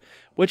cave,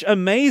 which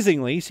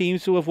amazingly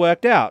seems to have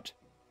worked out.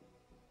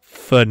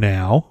 For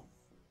now.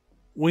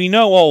 We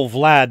know old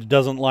Vlad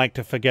doesn't like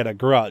to forget a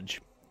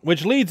grudge,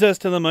 which leads us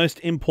to the most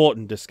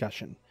important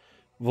discussion,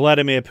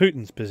 Vladimir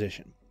Putin's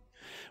position.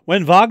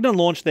 When Wagner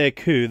launched their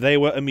coup, they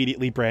were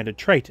immediately branded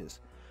traitors.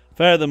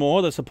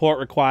 Furthermore, the support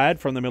required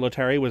from the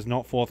military was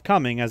not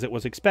forthcoming as it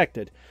was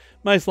expected,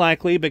 most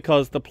likely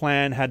because the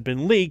plan had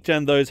been leaked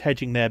and those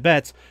hedging their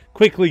bets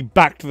quickly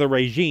backed the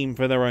regime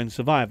for their own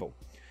survival.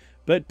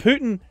 But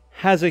Putin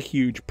has a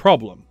huge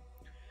problem.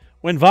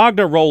 When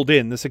Wagner rolled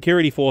in, the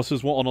security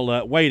forces were on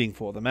alert waiting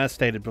for them. As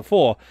stated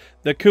before,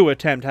 the coup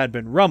attempt had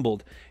been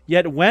rumbled,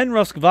 yet when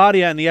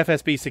Rosgvardia and the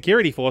FSB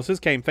security forces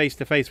came face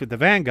to face with the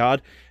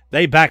vanguard,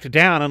 they backed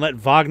down and let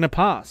Wagner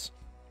pass.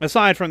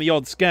 Aside from the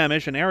odd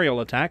skirmish and aerial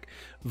attack,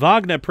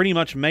 Wagner pretty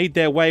much made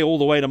their way all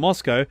the way to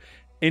Moscow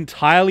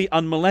entirely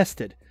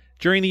unmolested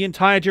during the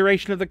entire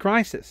duration of the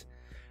crisis.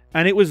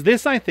 And it was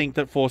this, I think,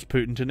 that forced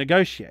Putin to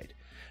negotiate.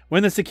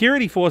 When the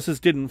security forces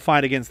didn't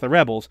fight against the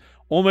rebels,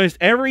 almost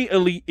every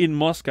elite in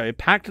Moscow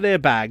packed their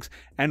bags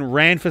and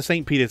ran for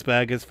St.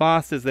 Petersburg as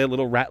fast as their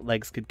little rat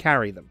legs could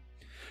carry them.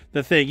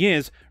 The thing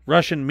is,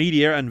 Russian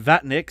media and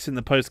Vatniks in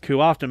the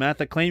post-coup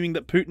aftermath are claiming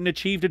that Putin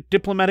achieved a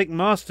diplomatic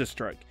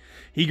masterstroke.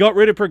 He got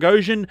rid of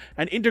Prigozhin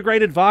and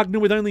integrated Wagner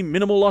with only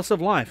minimal loss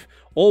of life,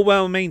 all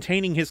while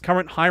maintaining his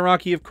current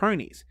hierarchy of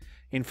cronies.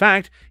 In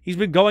fact, he's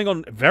been going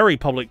on very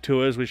public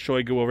tours with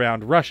Shoigu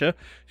around Russia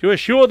to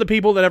assure the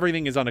people that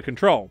everything is under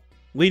control,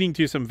 leading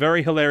to some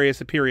very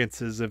hilarious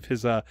appearances of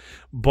his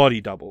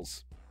body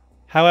doubles.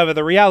 However,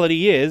 the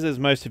reality is, as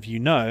most of you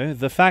know,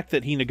 the fact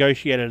that he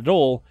negotiated at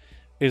all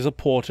is a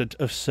portent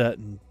of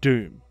certain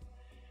doom.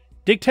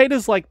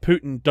 Dictators like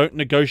Putin don't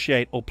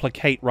negotiate or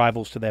placate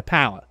rivals to their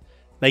power.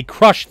 They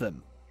crush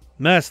them,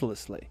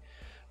 mercilessly,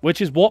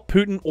 which is what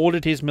Putin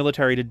ordered his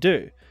military to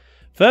do.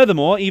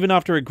 Furthermore, even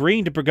after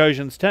agreeing to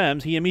Prigozhin's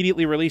terms, he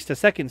immediately released a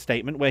second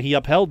statement where he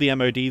upheld the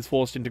MOD's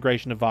forced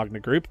integration of Wagner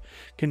Group,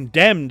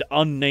 condemned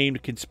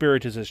unnamed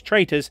conspirators as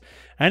traitors,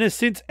 and has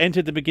since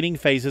entered the beginning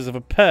phases of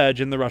a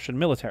purge in the Russian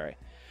military.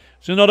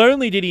 So not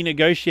only did he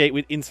negotiate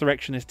with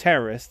insurrectionist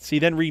terrorists, he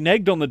then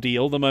reneged on the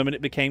deal the moment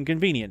it became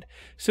convenient,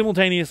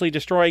 simultaneously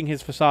destroying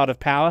his facade of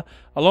power,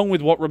 along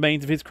with what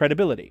remains of his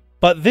credibility.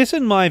 But this,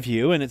 in my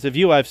view, and it's a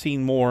view I've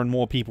seen more and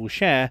more people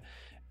share,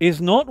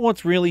 is not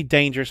what's really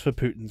dangerous for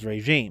Putin's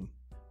regime.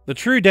 The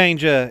true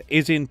danger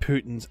is in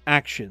Putin's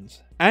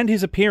actions, and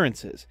his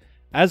appearances.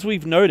 As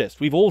we've noticed,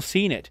 we've all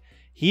seen it,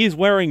 he is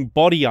wearing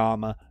body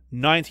armor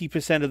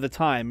 90% of the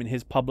time in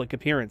his public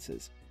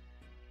appearances.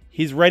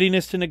 His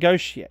readiness to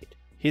negotiate,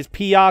 his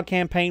PR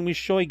campaign with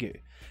Shoigu,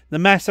 the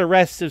mass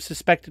arrests of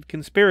suspected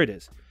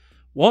conspirators.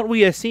 What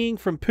we are seeing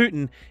from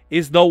Putin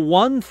is the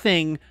one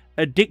thing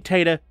a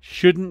dictator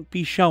shouldn't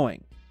be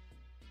showing.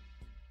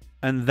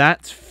 And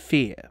that's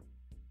fear.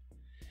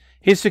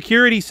 His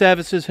security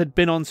services had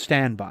been on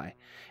standby.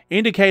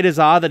 Indicators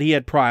are that he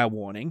had prior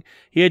warning,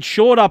 he had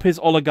shored up his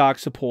oligarch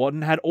support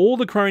and had all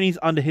the cronies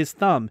under his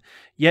thumb,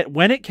 yet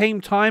when it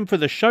came time for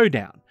the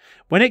showdown,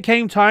 when it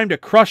came time to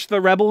crush the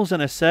rebels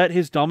and assert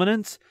his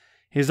dominance,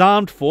 his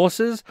armed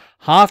forces,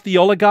 half the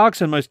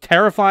oligarchs and most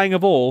terrifying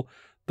of all,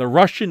 the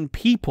Russian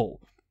people,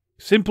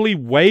 simply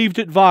waved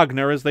at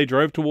Wagner as they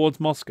drove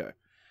towards Moscow.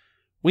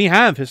 We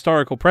have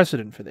historical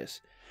precedent for this.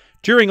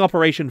 During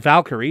Operation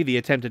Valkyrie, the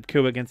attempted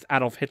coup against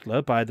Adolf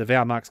Hitler by the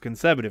Wehrmacht's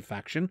conservative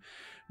faction,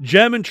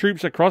 German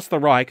troops across the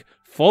Reich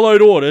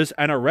followed orders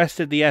and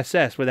arrested the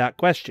SS without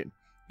question.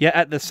 Yet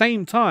at the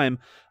same time,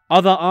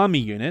 other army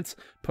units,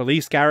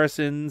 police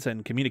garrisons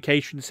and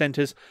communication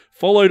centers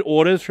followed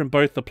orders from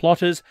both the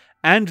plotters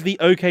and the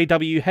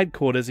OKW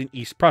headquarters in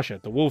East Prussia,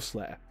 the Wolf's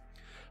Lair.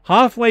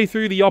 Halfway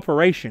through the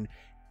operation,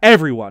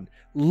 everyone,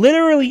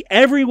 literally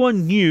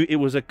everyone knew it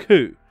was a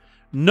coup.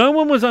 No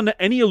one was under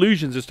any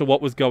illusions as to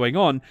what was going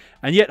on,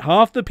 and yet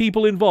half the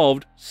people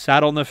involved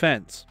sat on the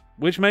fence.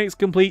 Which makes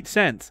complete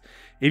sense.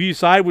 If you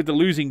side with the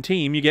losing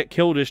team, you get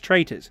killed as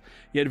traitors.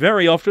 Yet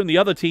very often the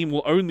other team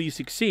will only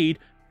succeed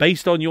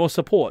based on your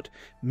support,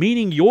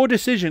 meaning your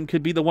decision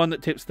could be the one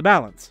that tips the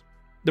balance.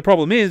 The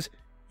problem is,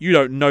 you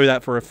don't know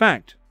that for a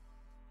fact.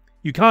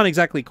 You can't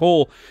exactly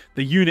call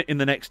the unit in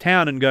the next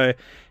town and go,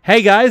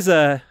 "Hey guys,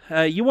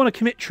 you want to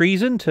commit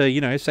treason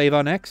to, save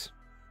our necks?"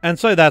 And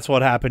so that's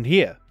what happened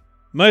here.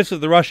 Most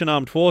of the Russian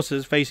armed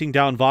forces facing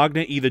down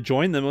Wagner either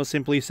joined them or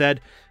simply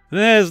said,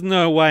 "There's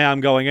no way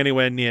I'm going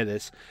anywhere near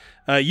this.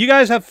 You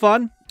guys have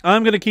fun.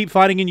 I'm going to keep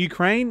fighting in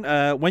Ukraine.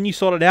 When you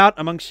sort it out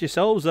amongst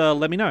yourselves,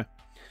 let me know."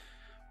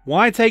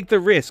 Why take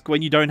the risk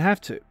when you don't have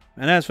to?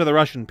 And as for the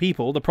Russian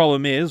people, the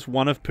problem is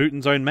one of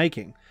Putin's own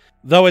making,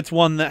 though it's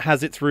one that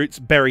has its roots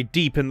buried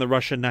deep in the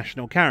Russian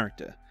national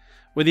character.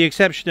 With the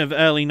exception of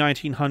early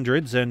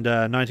 1900s and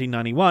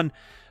 1991,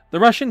 the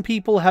Russian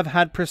people have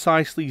had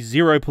precisely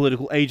zero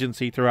political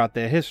agency throughout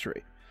their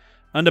history.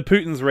 Under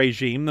Putin's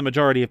regime, the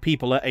majority of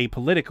people are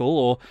apolitical,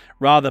 or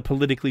rather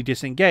politically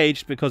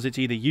disengaged, because it's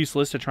either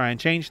useless to try and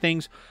change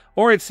things,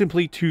 or it's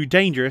simply too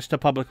dangerous to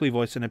publicly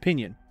voice an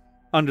opinion.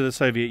 Under the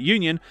Soviet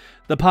Union,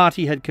 the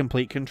party had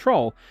complete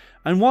control,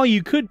 and while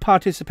you could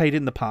participate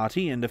in the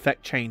party and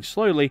effect change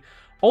slowly,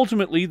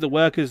 ultimately the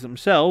workers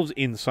themselves,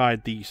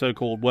 inside the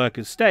so-called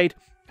workers' state,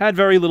 had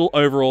very little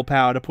overall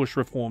power to push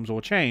reforms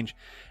or change,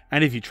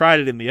 and if you tried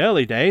it in the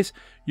early days,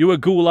 you were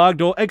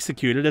gulagged or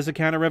executed as a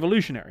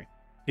counter-revolutionary.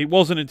 It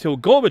wasn't until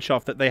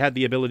Gorbachev that they had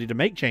the ability to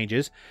make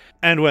changes,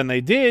 and when they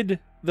did,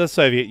 the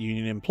Soviet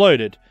Union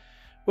imploded,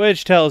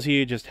 which tells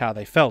you just how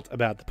they felt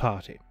about the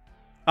party.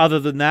 Other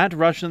than that,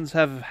 Russians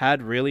have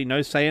had really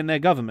no say in their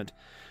government,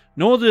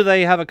 nor do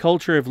they have a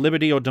culture of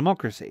liberty or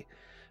democracy.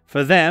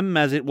 For them,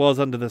 as it was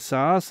under the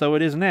Tsar, so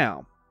it is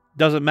now.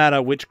 Doesn't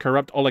matter which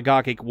corrupt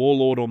oligarchic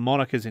warlord or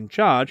monarch is in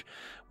charge,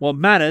 what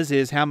matters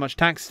is how much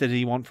tax did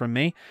he want from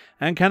me,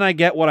 and can I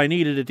get what I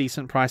need at a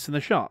decent price in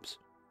the shops.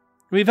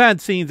 We've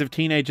had scenes of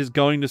teenagers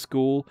going to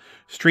school,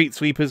 street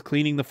sweepers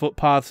cleaning the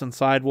footpaths and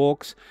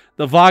sidewalks.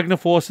 The Wagner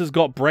forces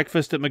got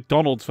breakfast at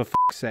McDonald's, for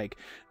fuck's sake.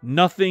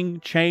 Nothing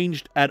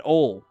changed at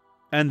all.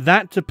 And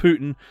that to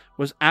Putin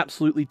was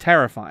absolutely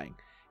terrifying.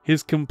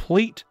 His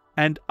complete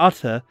and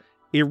utter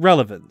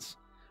irrelevance.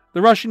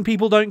 The Russian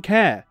people don't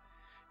care.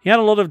 He had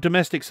a lot of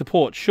domestic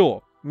support,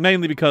 sure,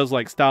 mainly because,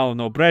 like Stalin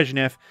or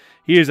Brezhnev,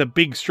 he is a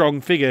big, strong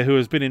figure who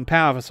has been in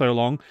power for so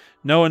long,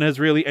 no one has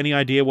really any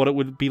idea what it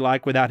would be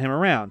like without him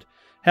around.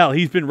 Hell,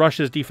 he's been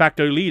Russia's de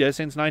facto leader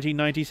since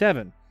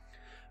 1997.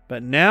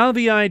 But now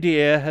the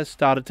idea has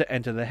started to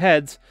enter the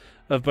heads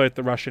of both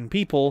the Russian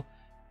people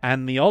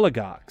and the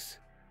oligarchs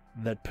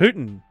that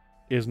Putin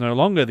is no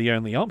longer the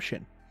only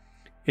option.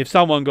 If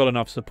someone got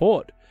enough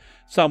support,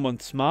 someone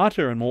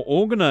smarter and more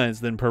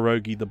organized than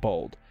Pierogi the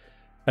Bald,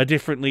 a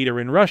different leader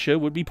in Russia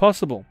would be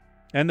possible,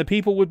 and the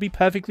people would be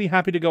perfectly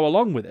happy to go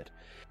along with it.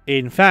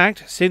 In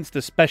fact, since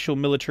the special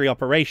military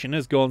operation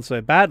has gone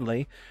so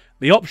badly,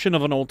 the option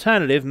of an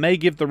alternative may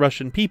give the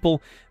Russian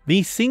people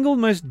the single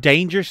most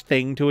dangerous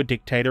thing to a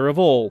dictator of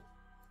all: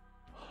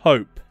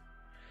 hope.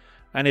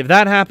 And if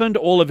that happened,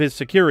 all of his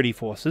security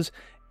forces,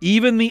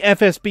 even the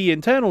FSB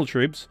internal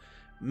troops,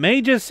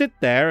 may just sit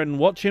there and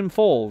watch him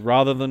fall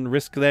rather than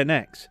risk their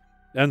necks.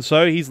 And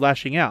so he's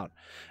lashing out.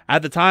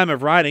 At the time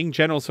of writing,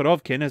 General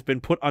Surovkin has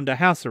been put under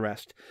house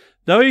arrest,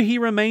 though he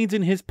remains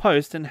in his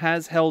post and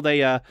has held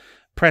a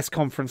press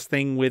conference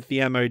thing with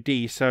the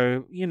MOD,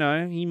 so, you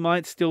know, he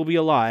might still be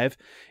alive.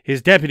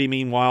 His deputy,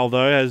 meanwhile,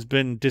 though, has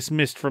been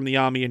dismissed from the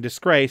army in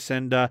disgrace,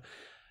 and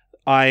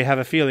I have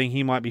a feeling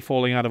he might be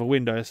falling out of a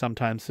window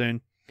sometime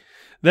soon.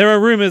 There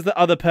are rumors that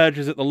other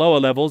purges at the lower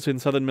levels in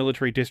Southern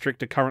Military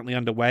District are currently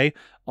underway.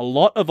 A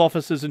lot of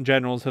officers and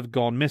generals have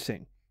gone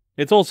missing.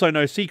 It's also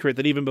no secret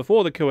that even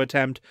before the coup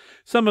attempt,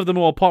 some of the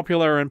more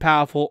popular and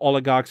powerful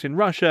oligarchs in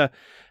Russia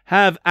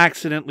have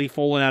accidentally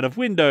fallen out of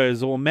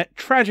windows or met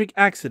tragic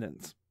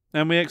accidents,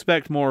 and we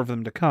expect more of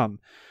them to come.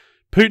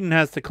 Putin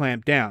has to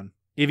clamp down.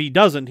 If he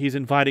doesn't, he's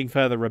inviting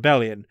further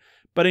rebellion,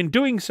 but in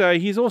doing so,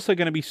 he's also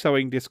going to be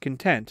sowing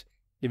discontent.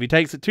 If he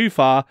takes it too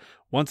far,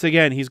 once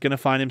again, he's going to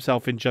find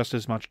himself in just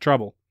as much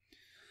trouble.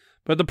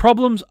 But the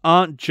problems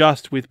aren't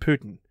just with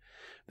Putin.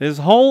 This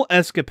whole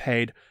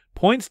escapade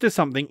points to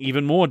something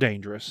even more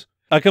dangerous: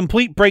 a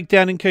complete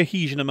breakdown in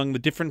cohesion among the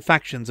different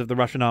factions of the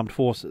Russian armed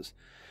forces.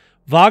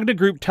 Wagner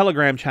Group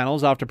telegram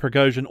channels, after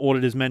Prigozhin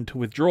ordered his men to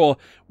withdraw,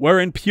 were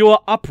in pure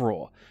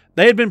uproar.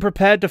 They had been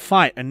prepared to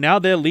fight, and now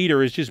their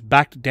leader is just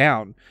backed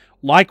down.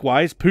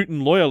 Likewise,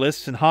 Putin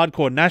loyalists and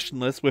hardcore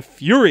nationalists were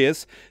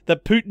furious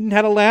that Putin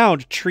had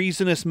allowed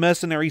treasonous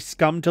mercenary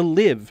scum to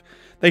live.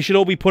 They should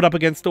all be put up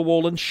against a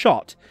wall and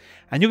shot.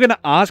 And you're going to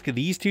ask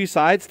these two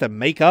sides to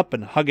make up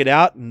and hug it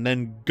out and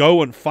then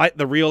go and fight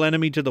the real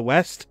enemy to the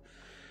west?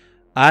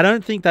 I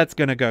don't think that's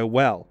going to go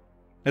well.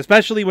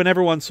 Especially when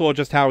everyone saw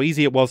just how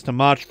easy it was to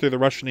march through the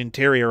Russian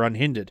interior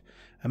unhindered.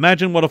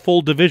 Imagine what a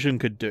full division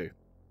could do.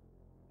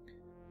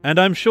 And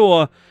I'm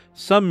sure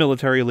some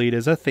military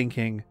leaders are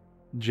thinking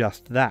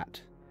just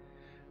that.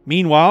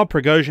 Meanwhile,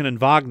 Prigozhin and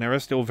Wagner are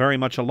still very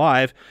much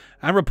alive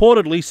and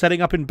reportedly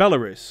setting up in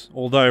Belarus,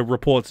 although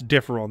reports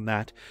differ on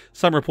that.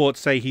 Some reports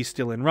say he's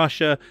still in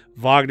Russia,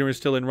 Wagner is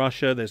still in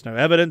Russia, there's no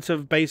evidence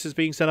of bases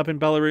being set up in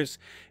Belarus.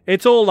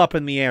 It's all up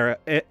in the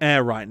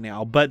air right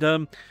now, but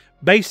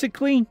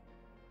basically,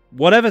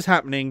 whatever's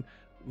happening,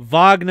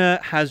 Wagner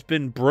has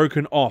been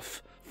broken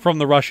off from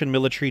the Russian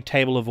military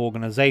table of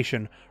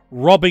organization,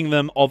 robbing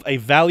them of a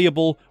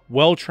valuable,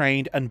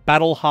 well-trained and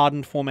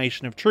battle-hardened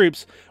formation of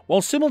troops,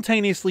 while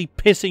simultaneously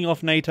pissing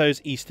off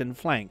NATO's eastern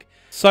flank.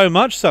 So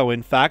much so,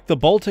 in fact, the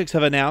Baltics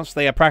have announced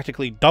they are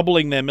practically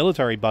doubling their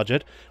military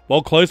budget,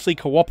 while closely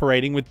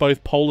cooperating with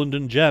both Poland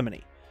and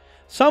Germany.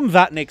 Some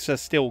Vatniks are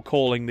still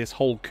calling this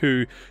whole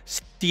coup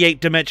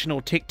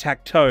 68-dimensional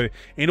tic-tac-toe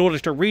in order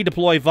to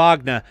redeploy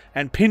Wagner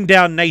and pin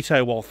down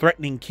NATO while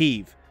threatening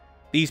Kyiv.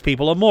 These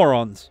people are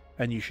morons,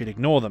 and you should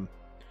ignore them.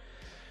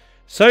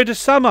 So to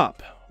sum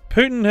up,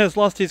 Putin has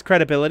lost his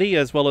credibility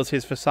as well as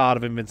his facade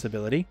of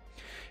invincibility.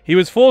 He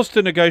was forced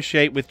to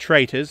negotiate with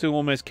traitors who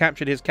almost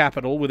captured his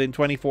capital within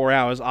 24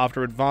 hours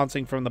after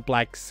advancing from the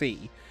Black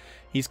Sea.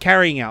 He's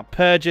carrying out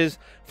purges,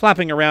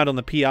 flapping around on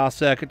the PR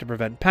circuit to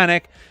prevent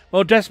panic,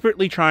 while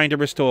desperately trying to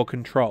restore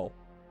control.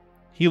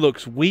 He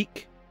looks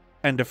weak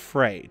and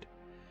afraid.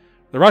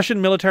 The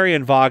Russian military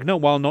and Wagner,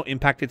 while not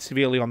impacted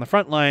severely on the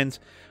front lines,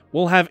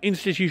 will have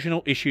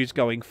institutional issues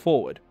going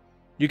forward.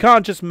 You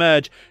can't just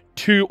merge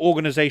two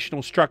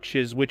organizational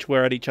structures which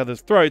were at each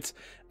other's throats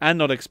and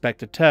not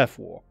expect a turf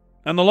war.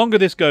 And the longer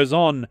this goes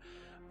on,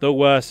 the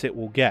worse it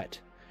will get.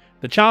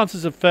 The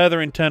chances of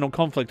further internal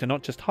conflict are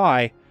not just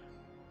high,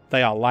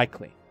 they are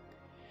likely.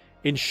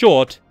 In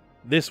short,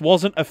 this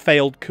wasn't a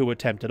failed coup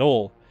attempt at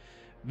all.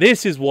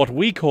 This is what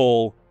we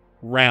call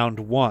round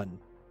one.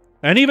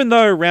 And even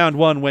though round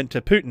one went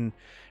to Putin,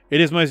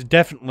 it is most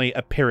definitely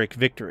a Pyrrhic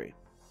victory.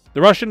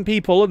 The Russian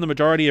people and the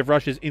majority of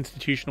Russia's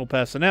institutional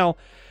personnel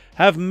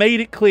have made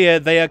it clear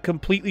they are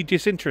completely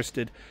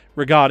disinterested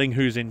regarding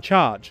who's in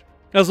charge,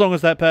 as long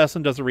as that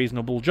person does a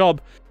reasonable job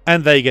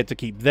and they get to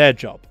keep their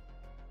job.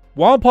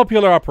 While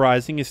popular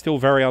uprising is still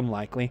very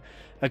unlikely,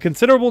 a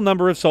considerable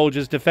number of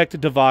soldiers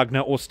defected to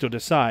Wagner or stood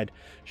aside,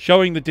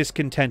 showing the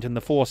discontent in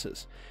the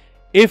forces.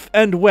 If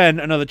and when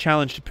another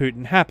challenge to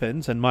Putin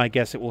happens, and my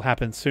guess it will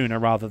happen sooner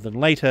rather than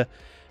later,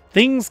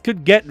 things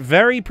could get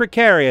very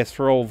precarious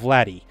for old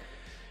Vladdy.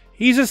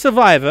 He's a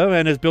survivor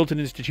and has built an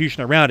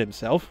institution around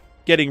himself.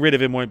 Getting rid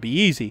of him won't be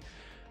easy,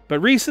 but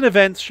recent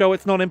events show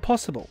it's not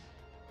impossible.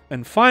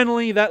 And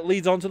finally, that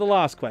leads on to the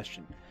last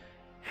question.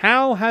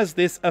 How has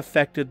this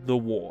affected the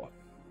war?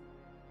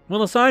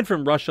 Well, aside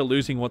from Russia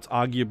losing what's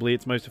arguably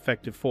its most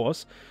effective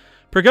force,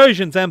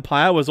 Prigozhin's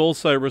empire was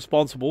also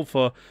responsible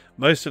for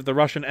most of the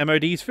Russian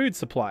MOD's food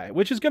supply,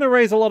 which is going to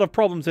raise a lot of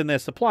problems in their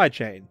supply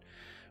chain,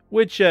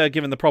 which,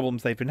 given the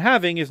problems they've been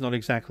having, is not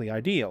exactly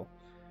ideal.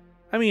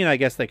 I mean, I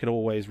guess they could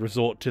always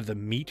resort to the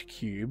meat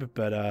cube,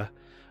 but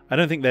I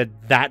don't think they're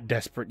that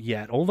desperate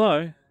yet,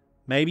 although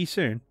maybe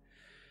soon.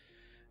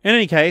 In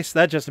any case,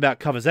 that just about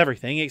covers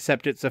everything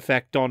except its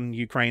effect on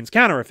Ukraine's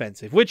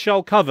counteroffensive, which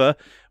I'll cover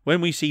when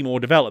we see more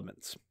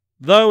developments.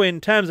 Though, in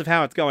terms of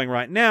how it's going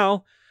right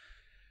now,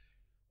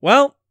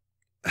 well,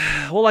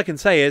 all I can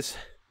say is,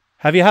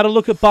 have you had a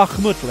look at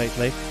Bakhmut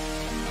lately?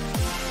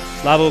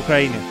 Slava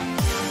Ukraini.